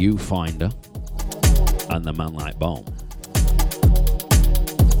 recordings, Viewfinder, and the man like Bone.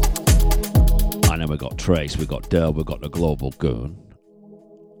 And then we got Trace, we got Del, we got the Global Goon,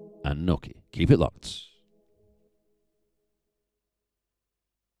 and Nookie. Keep it locked.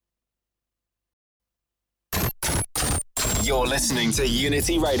 You're listening to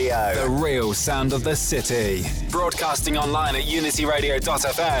Unity Radio, the real sound of the city. Broadcasting online at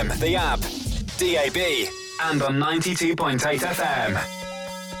unityradio.fm, the app, DAB, and on 92.8 FM.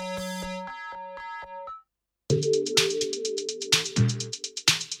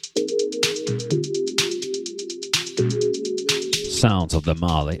 Sounds of the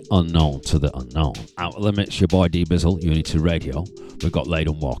Marli, Unknown to the Unknown. Outer Limits, your boy D Bizzle, Unity Radio. We've got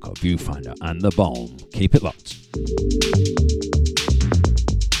Laden Walker, Viewfinder, and The Bone. Keep it locked.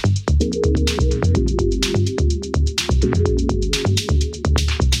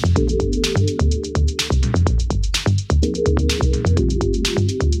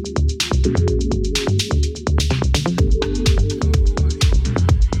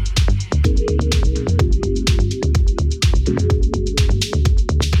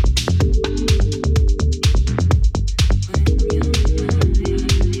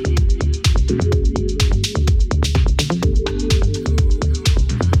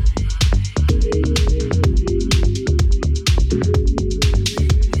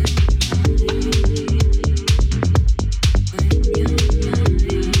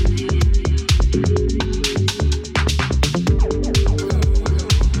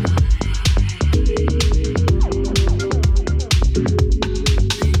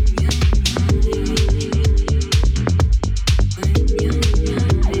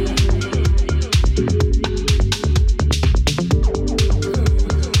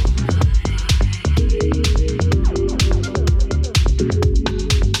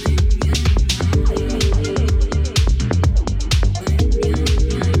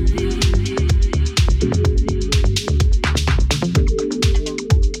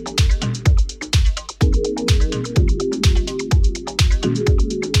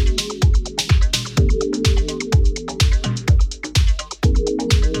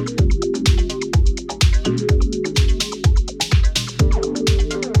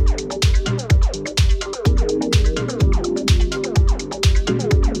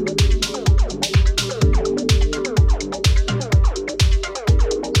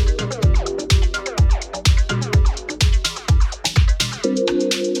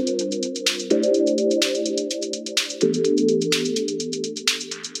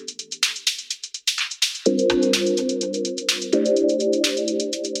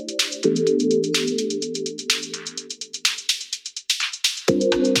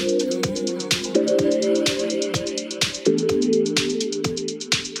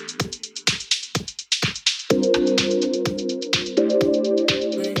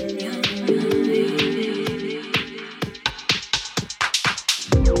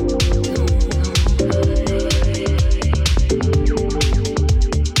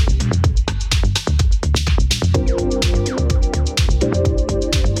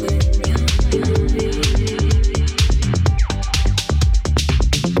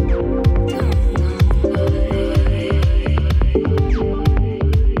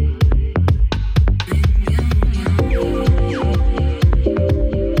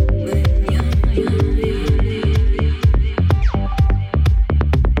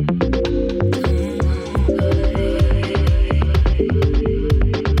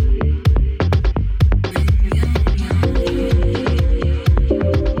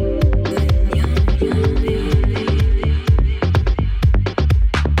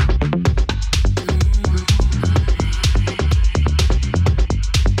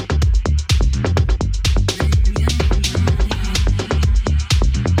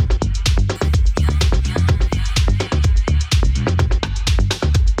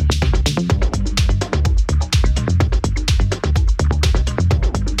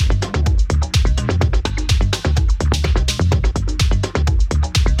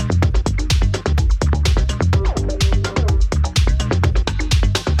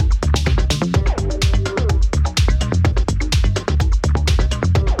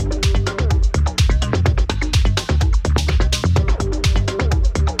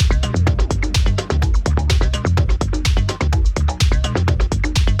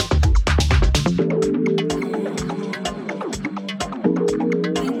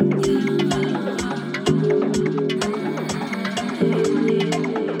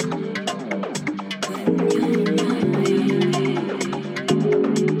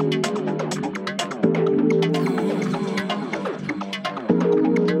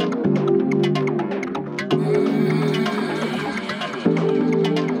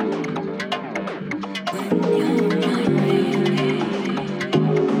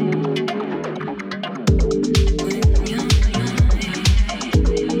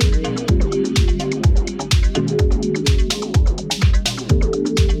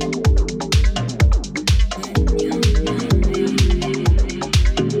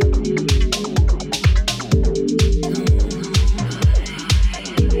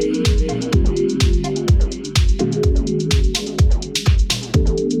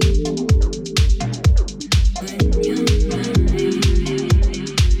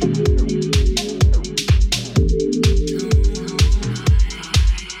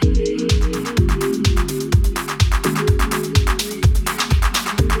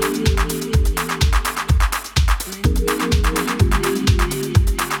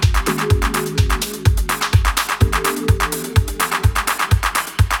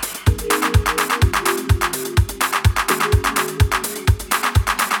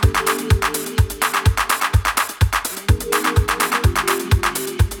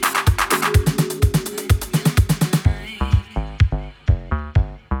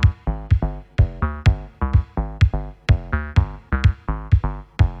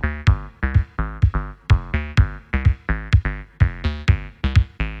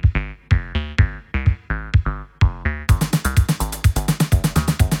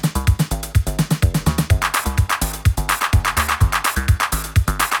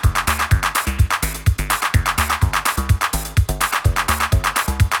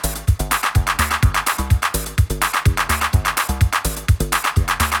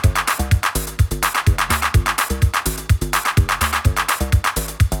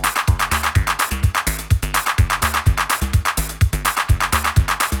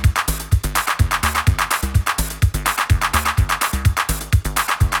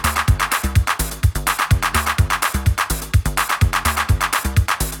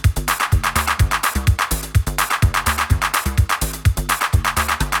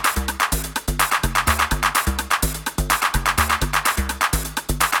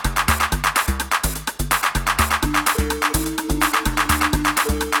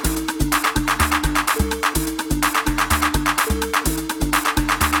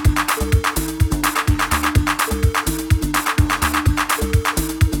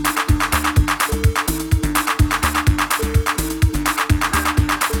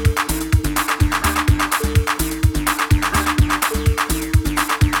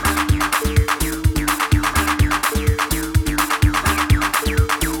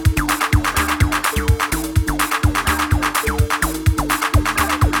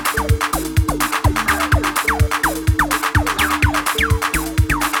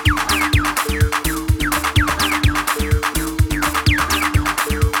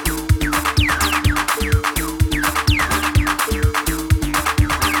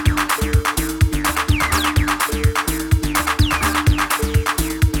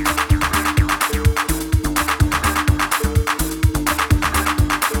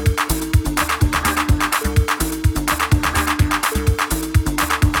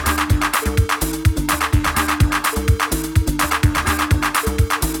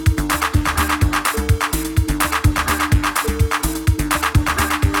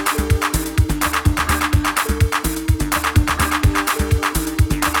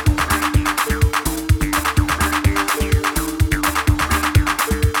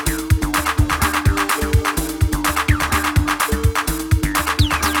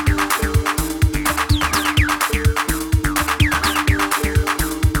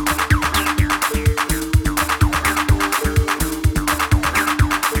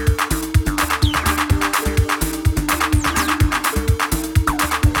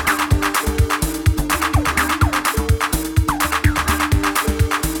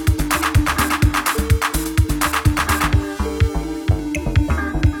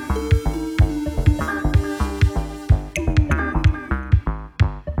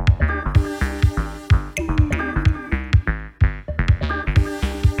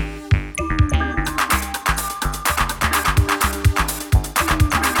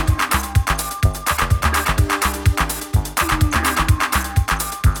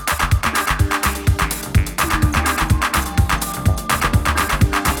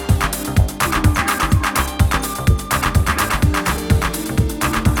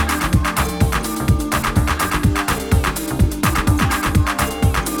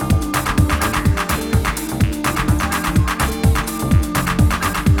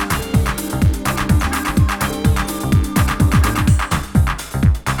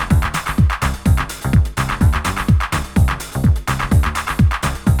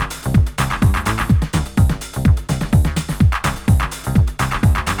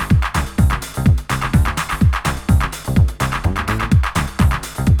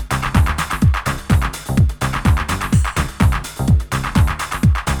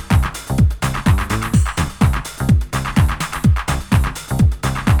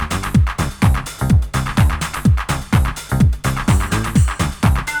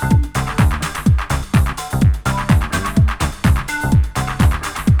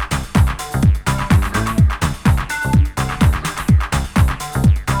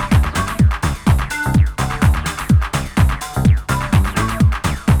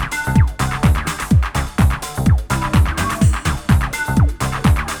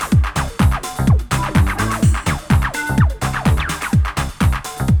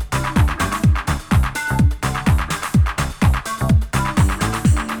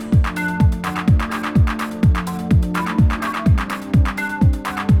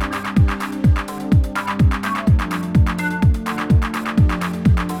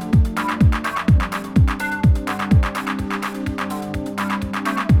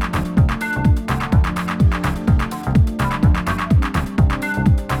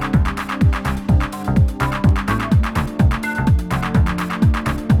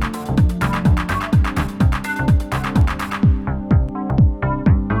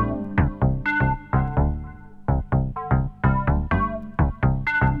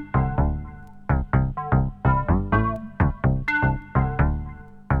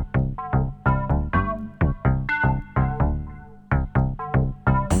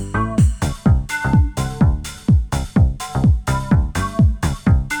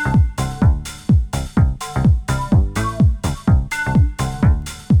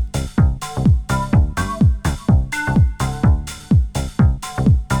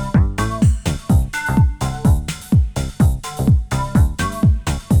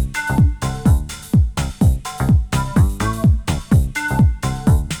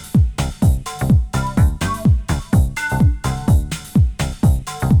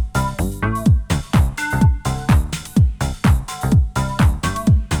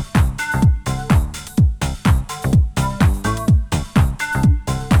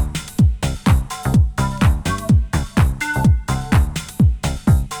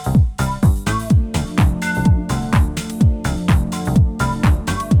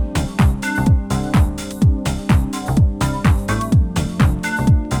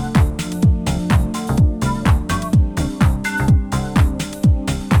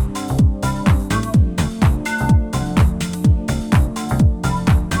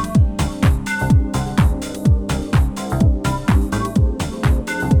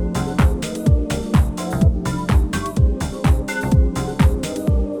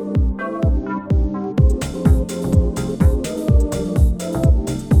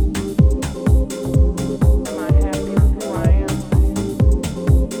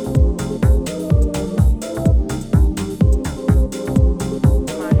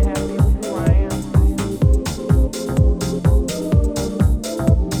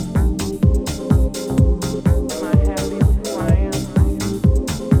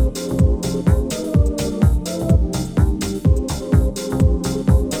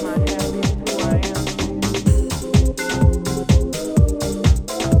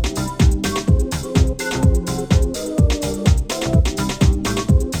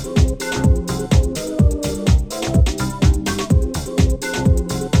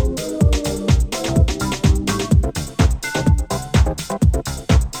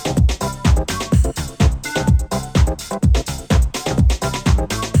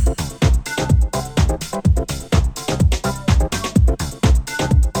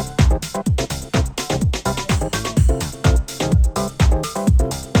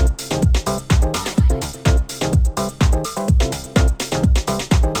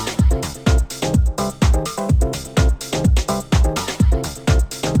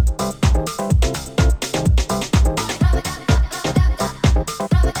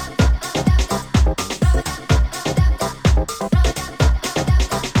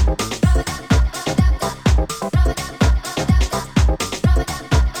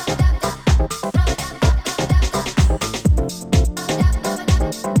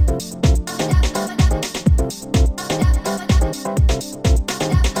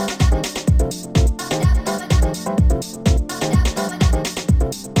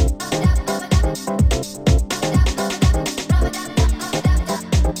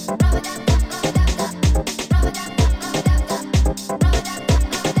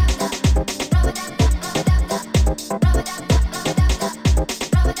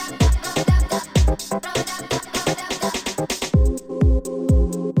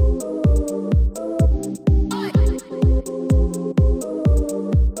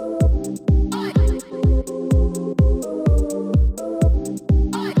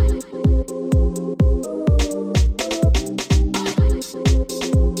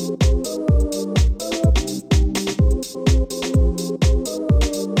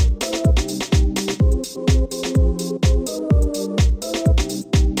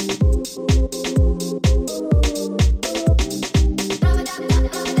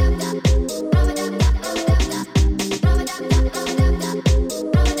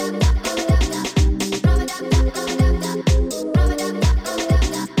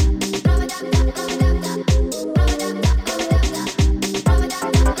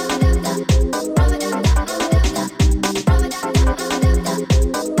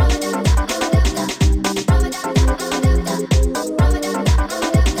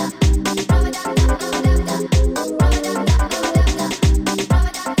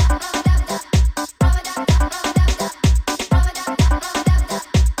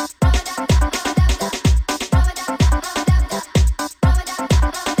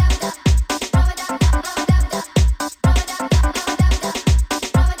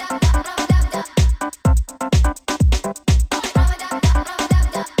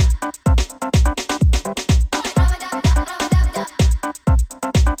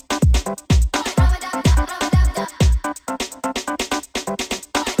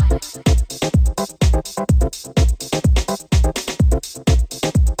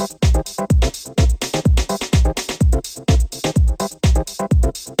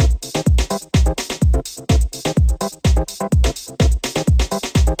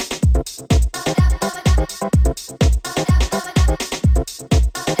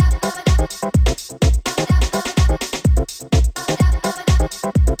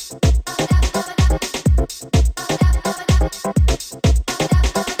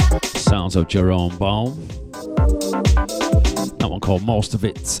 Sounds of Jerome Baum. That one called Most of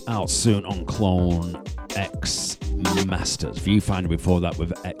It, out soon on Clone X Masters. Viewfinder before that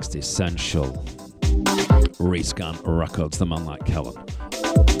with X Essential. Rescan Records, The Man Like Kellen.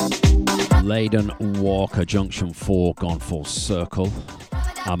 Leyden Walker, Junction 4, Gone Full Circle.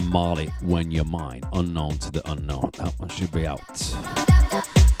 And Marli, When You're Mine, Unknown to the Unknown. That one should be out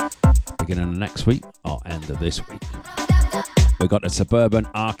beginning of next week or end of this week. We got the Suburban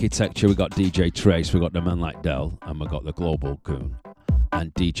Architecture, we got DJ Trace, we got the Man Like Del, and we got the Global Goon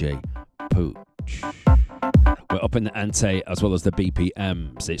and DJ Pooch. We're up in the ante as well as the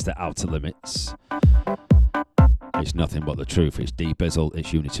BPMs. It's the Outer Limits. It's nothing but the truth. It's D-Bizzle,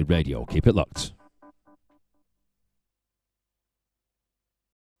 it's Unity Radio. Keep it locked.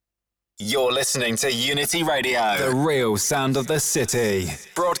 You're listening to Unity Radio, the real sound of the city.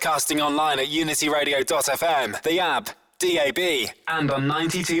 Broadcasting online at unityradio.fm, the app, DAB, and on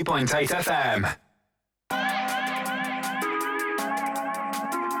 92.8 FM.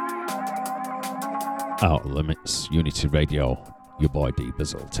 Outer Limits, Unity Radio, your boy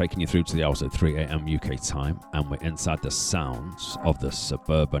D-Bizzle, taking you through to the hours at 3 a.m. UK time, and we're inside the sounds of the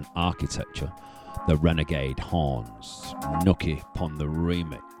Suburban Architecture, the Renegade Horns, Nookie upon the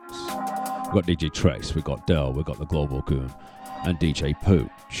remix. We've got DJ Trace, we've got Del, we've got the Global Goon, and DJ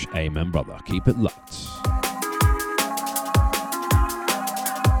Pooch. Amen, brother. Keep it locked.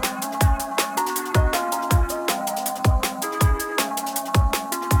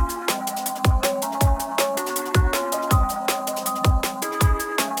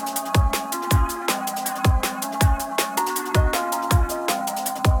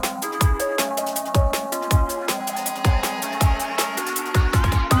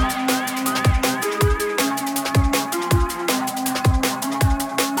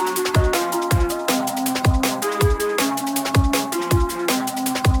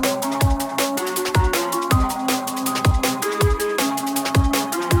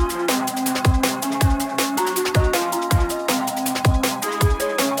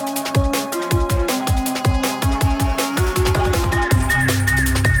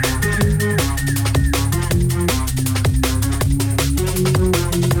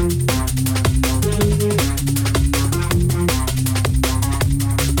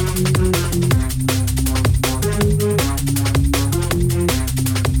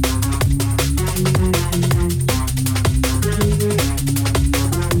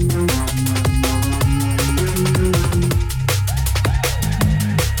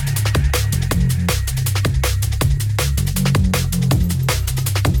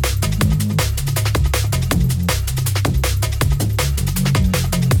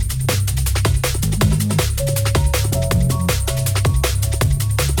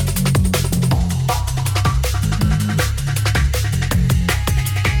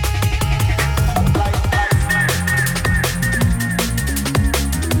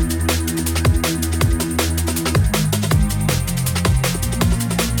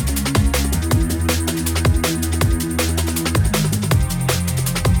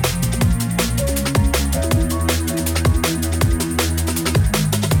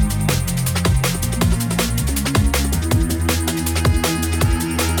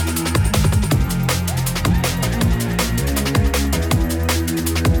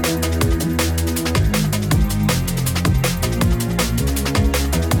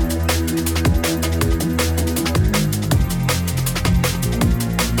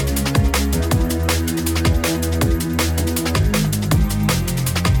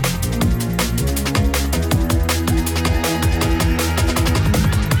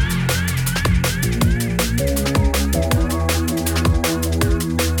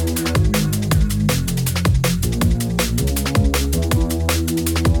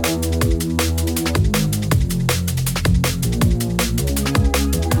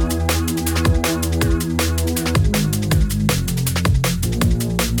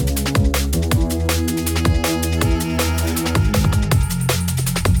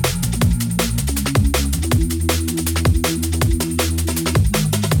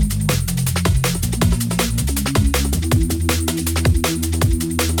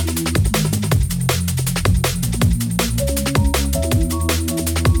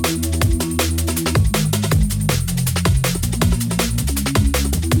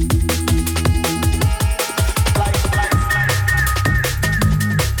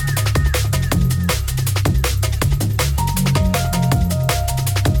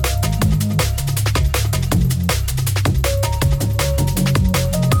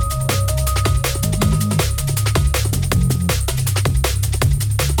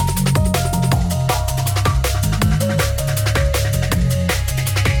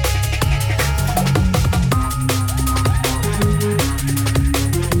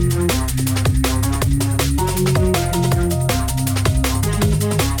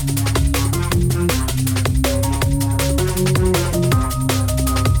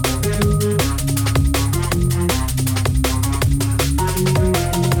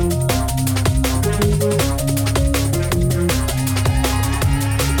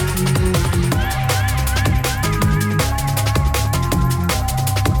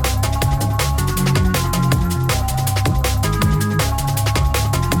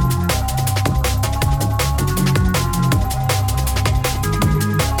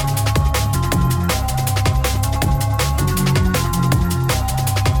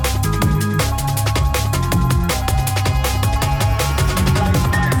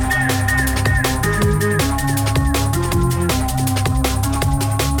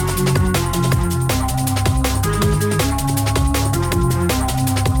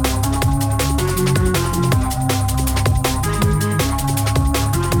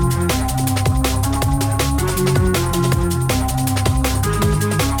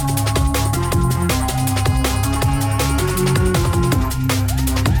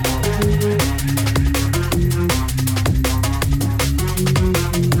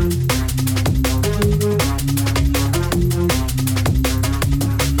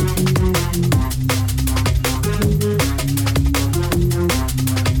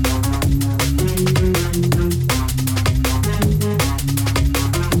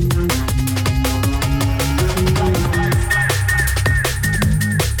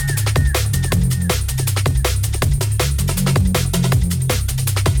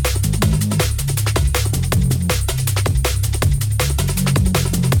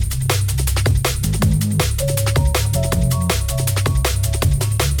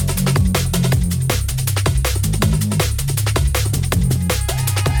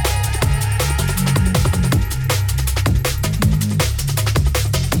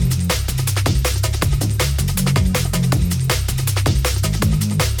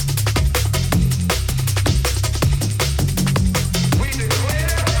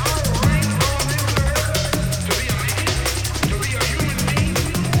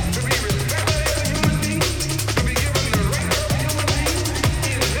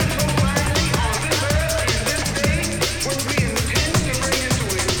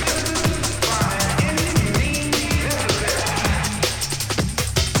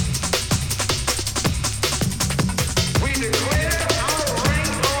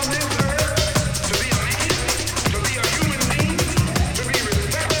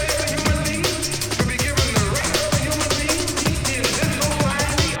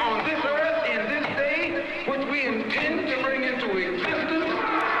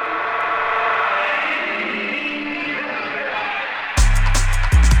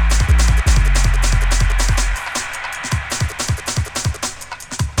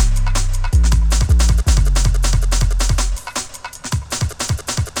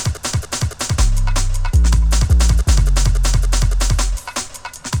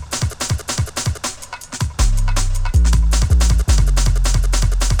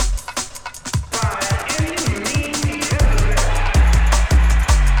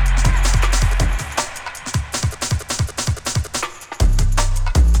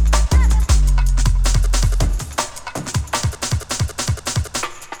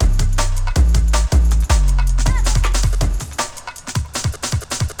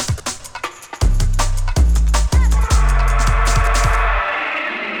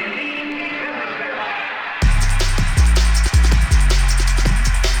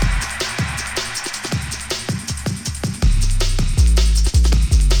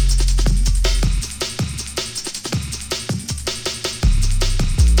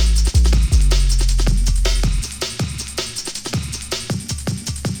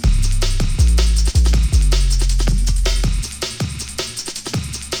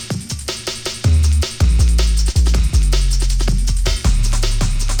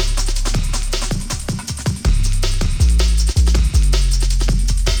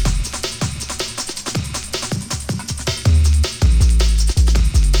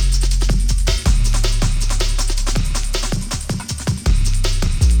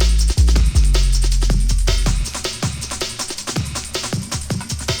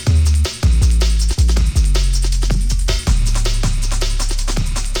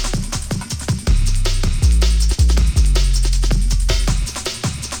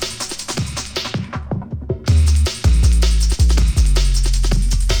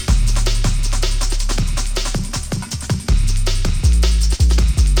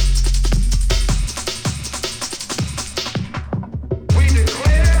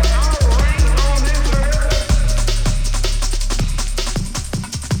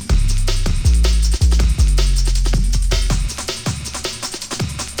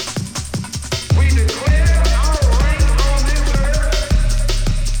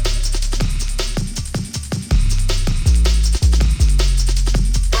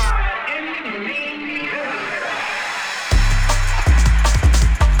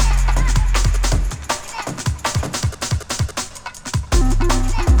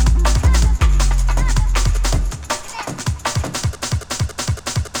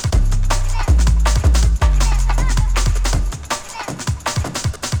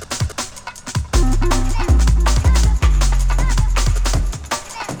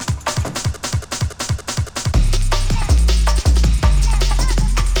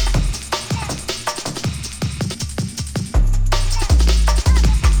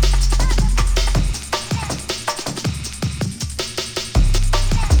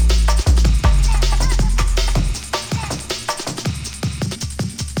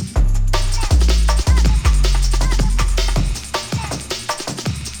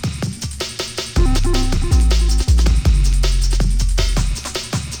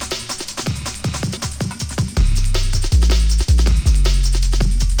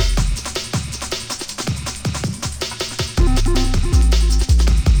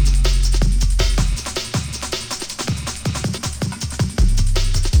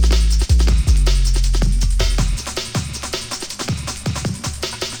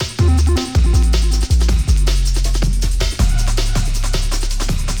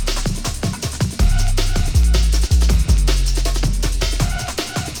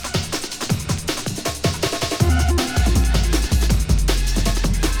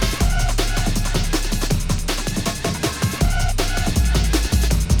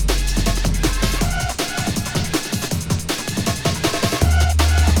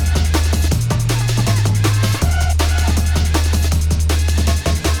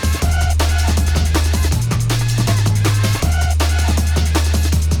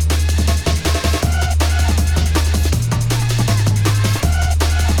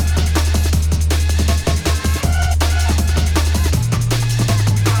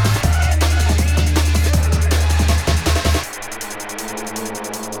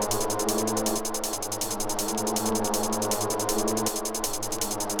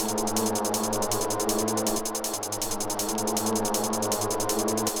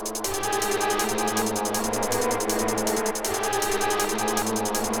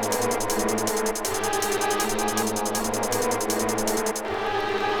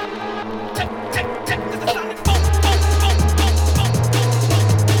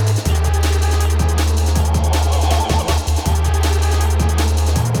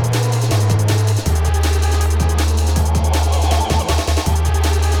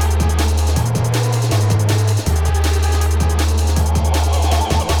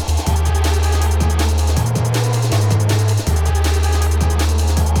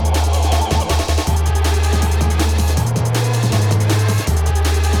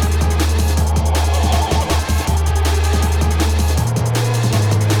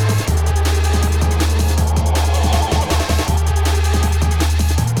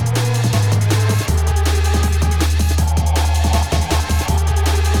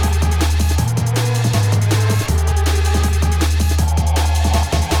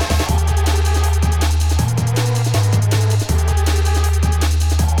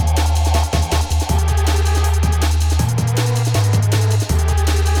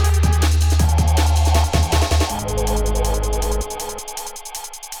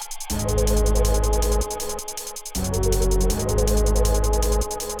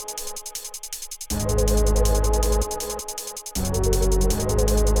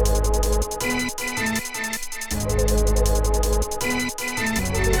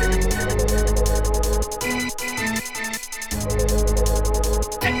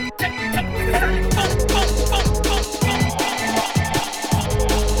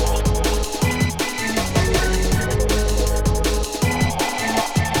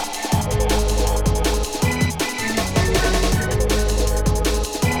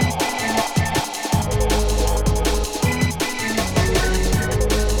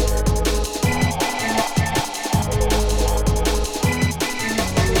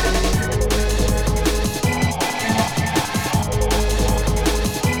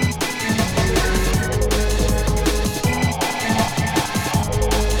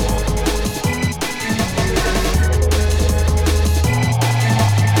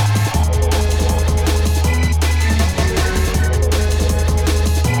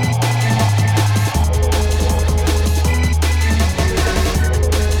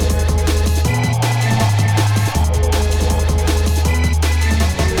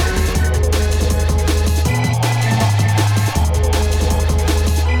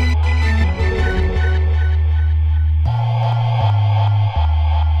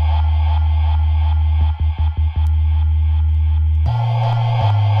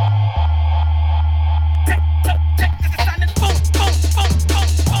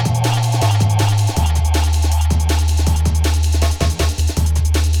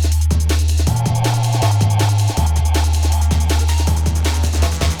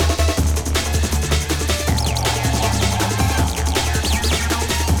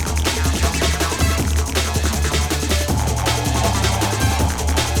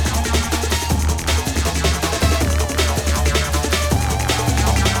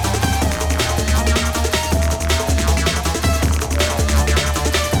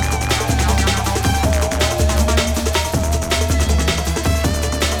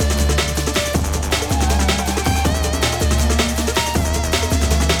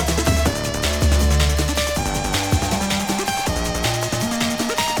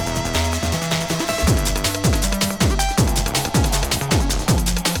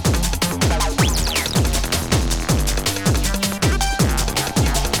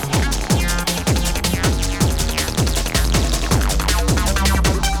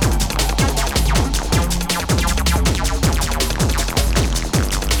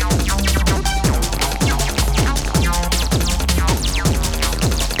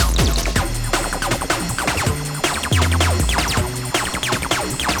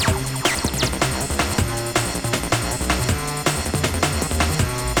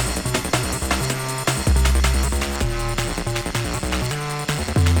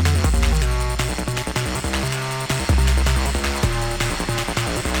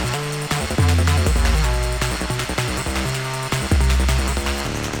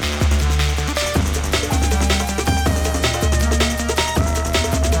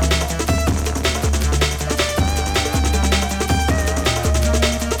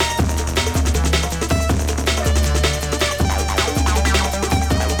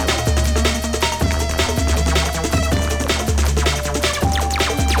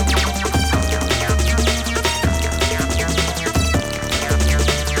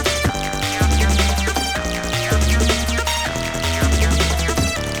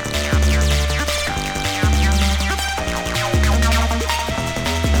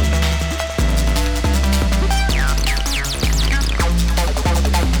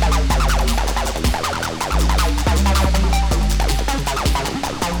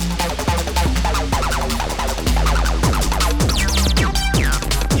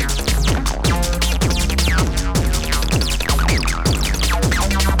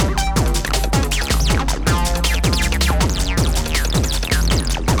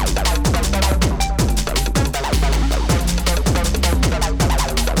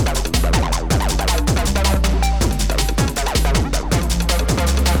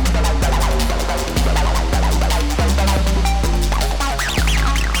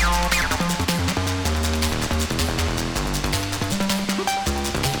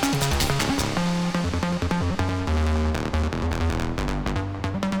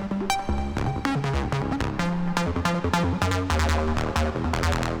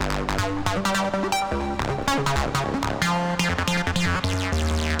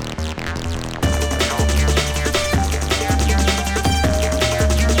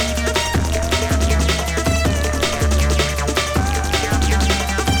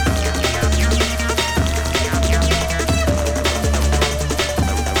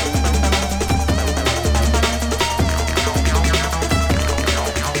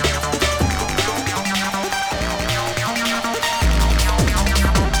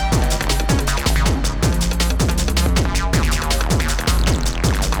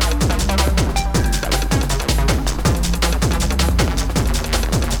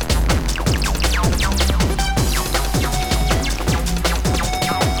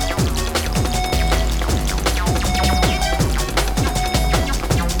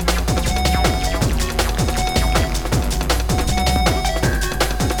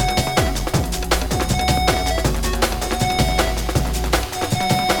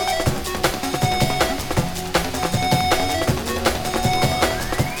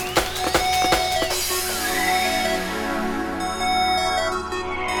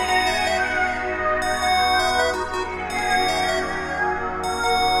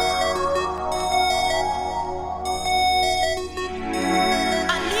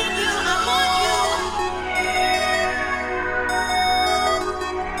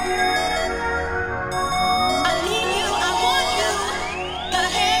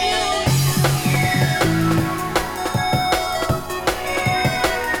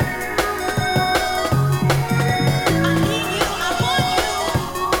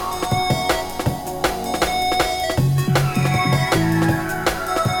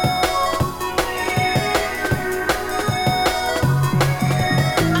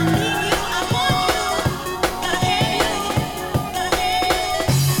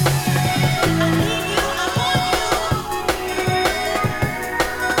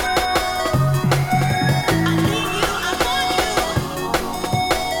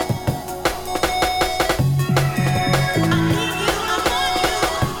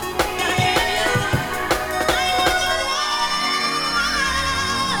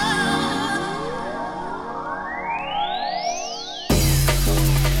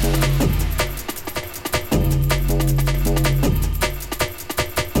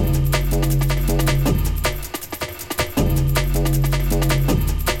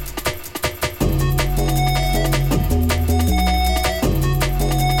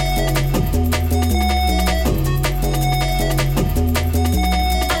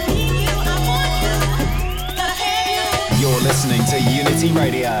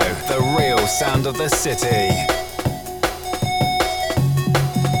 Radio, the real sound of the city.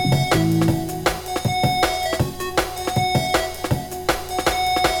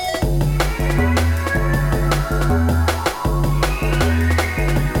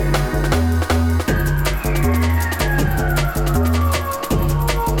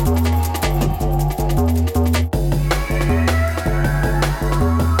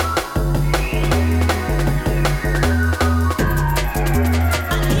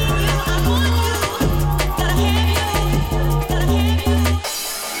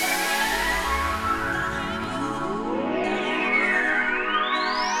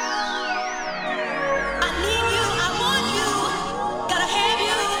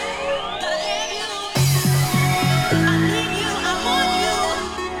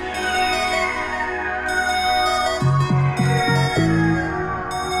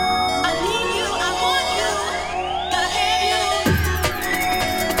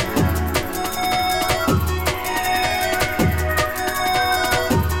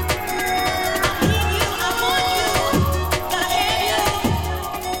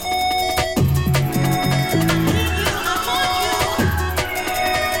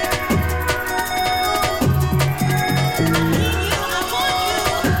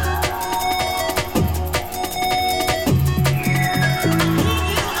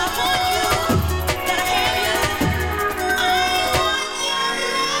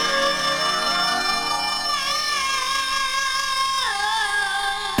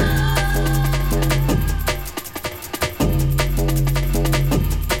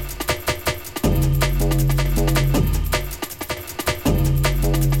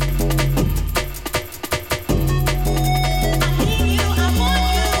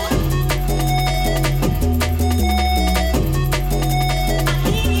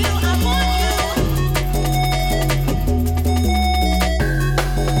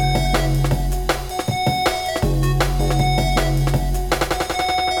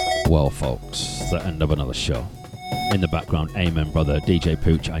 Show. In the background, Amen Brother, DJ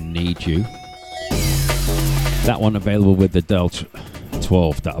Pooch, I Need You. That one available with the Del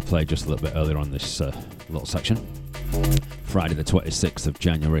 12 that I played just a little bit earlier on this little section. Friday the 26th of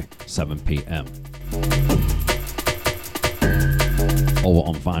January, 7 p.m. Over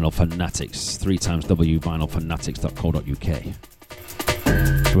on Vinyl Fanatics, 3xW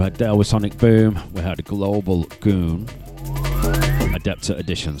vinylfanatics.co.uk. We had Del with Sonic Boom, we had Global Goon, Adepta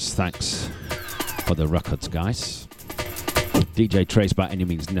Editions, thanks for the records, guys. DJ Trace by Any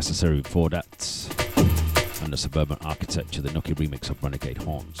Means Necessary for that. And the Suburban Architecture, the Nucky remix of Renegade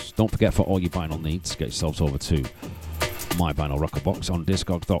Horns. Don't forget, for all your vinyl needs, get yourselves over to My Vinyl Record Box on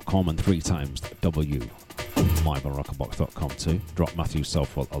discog.com and 3xW myvinylrecordbox.com too. Drop Matthew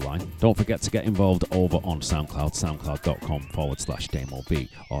Southport a line. Don't forget to get involved over on SoundCloud, soundcloud.com/DamoB,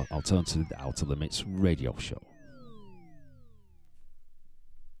 or alternatively the Outer Limits radio show.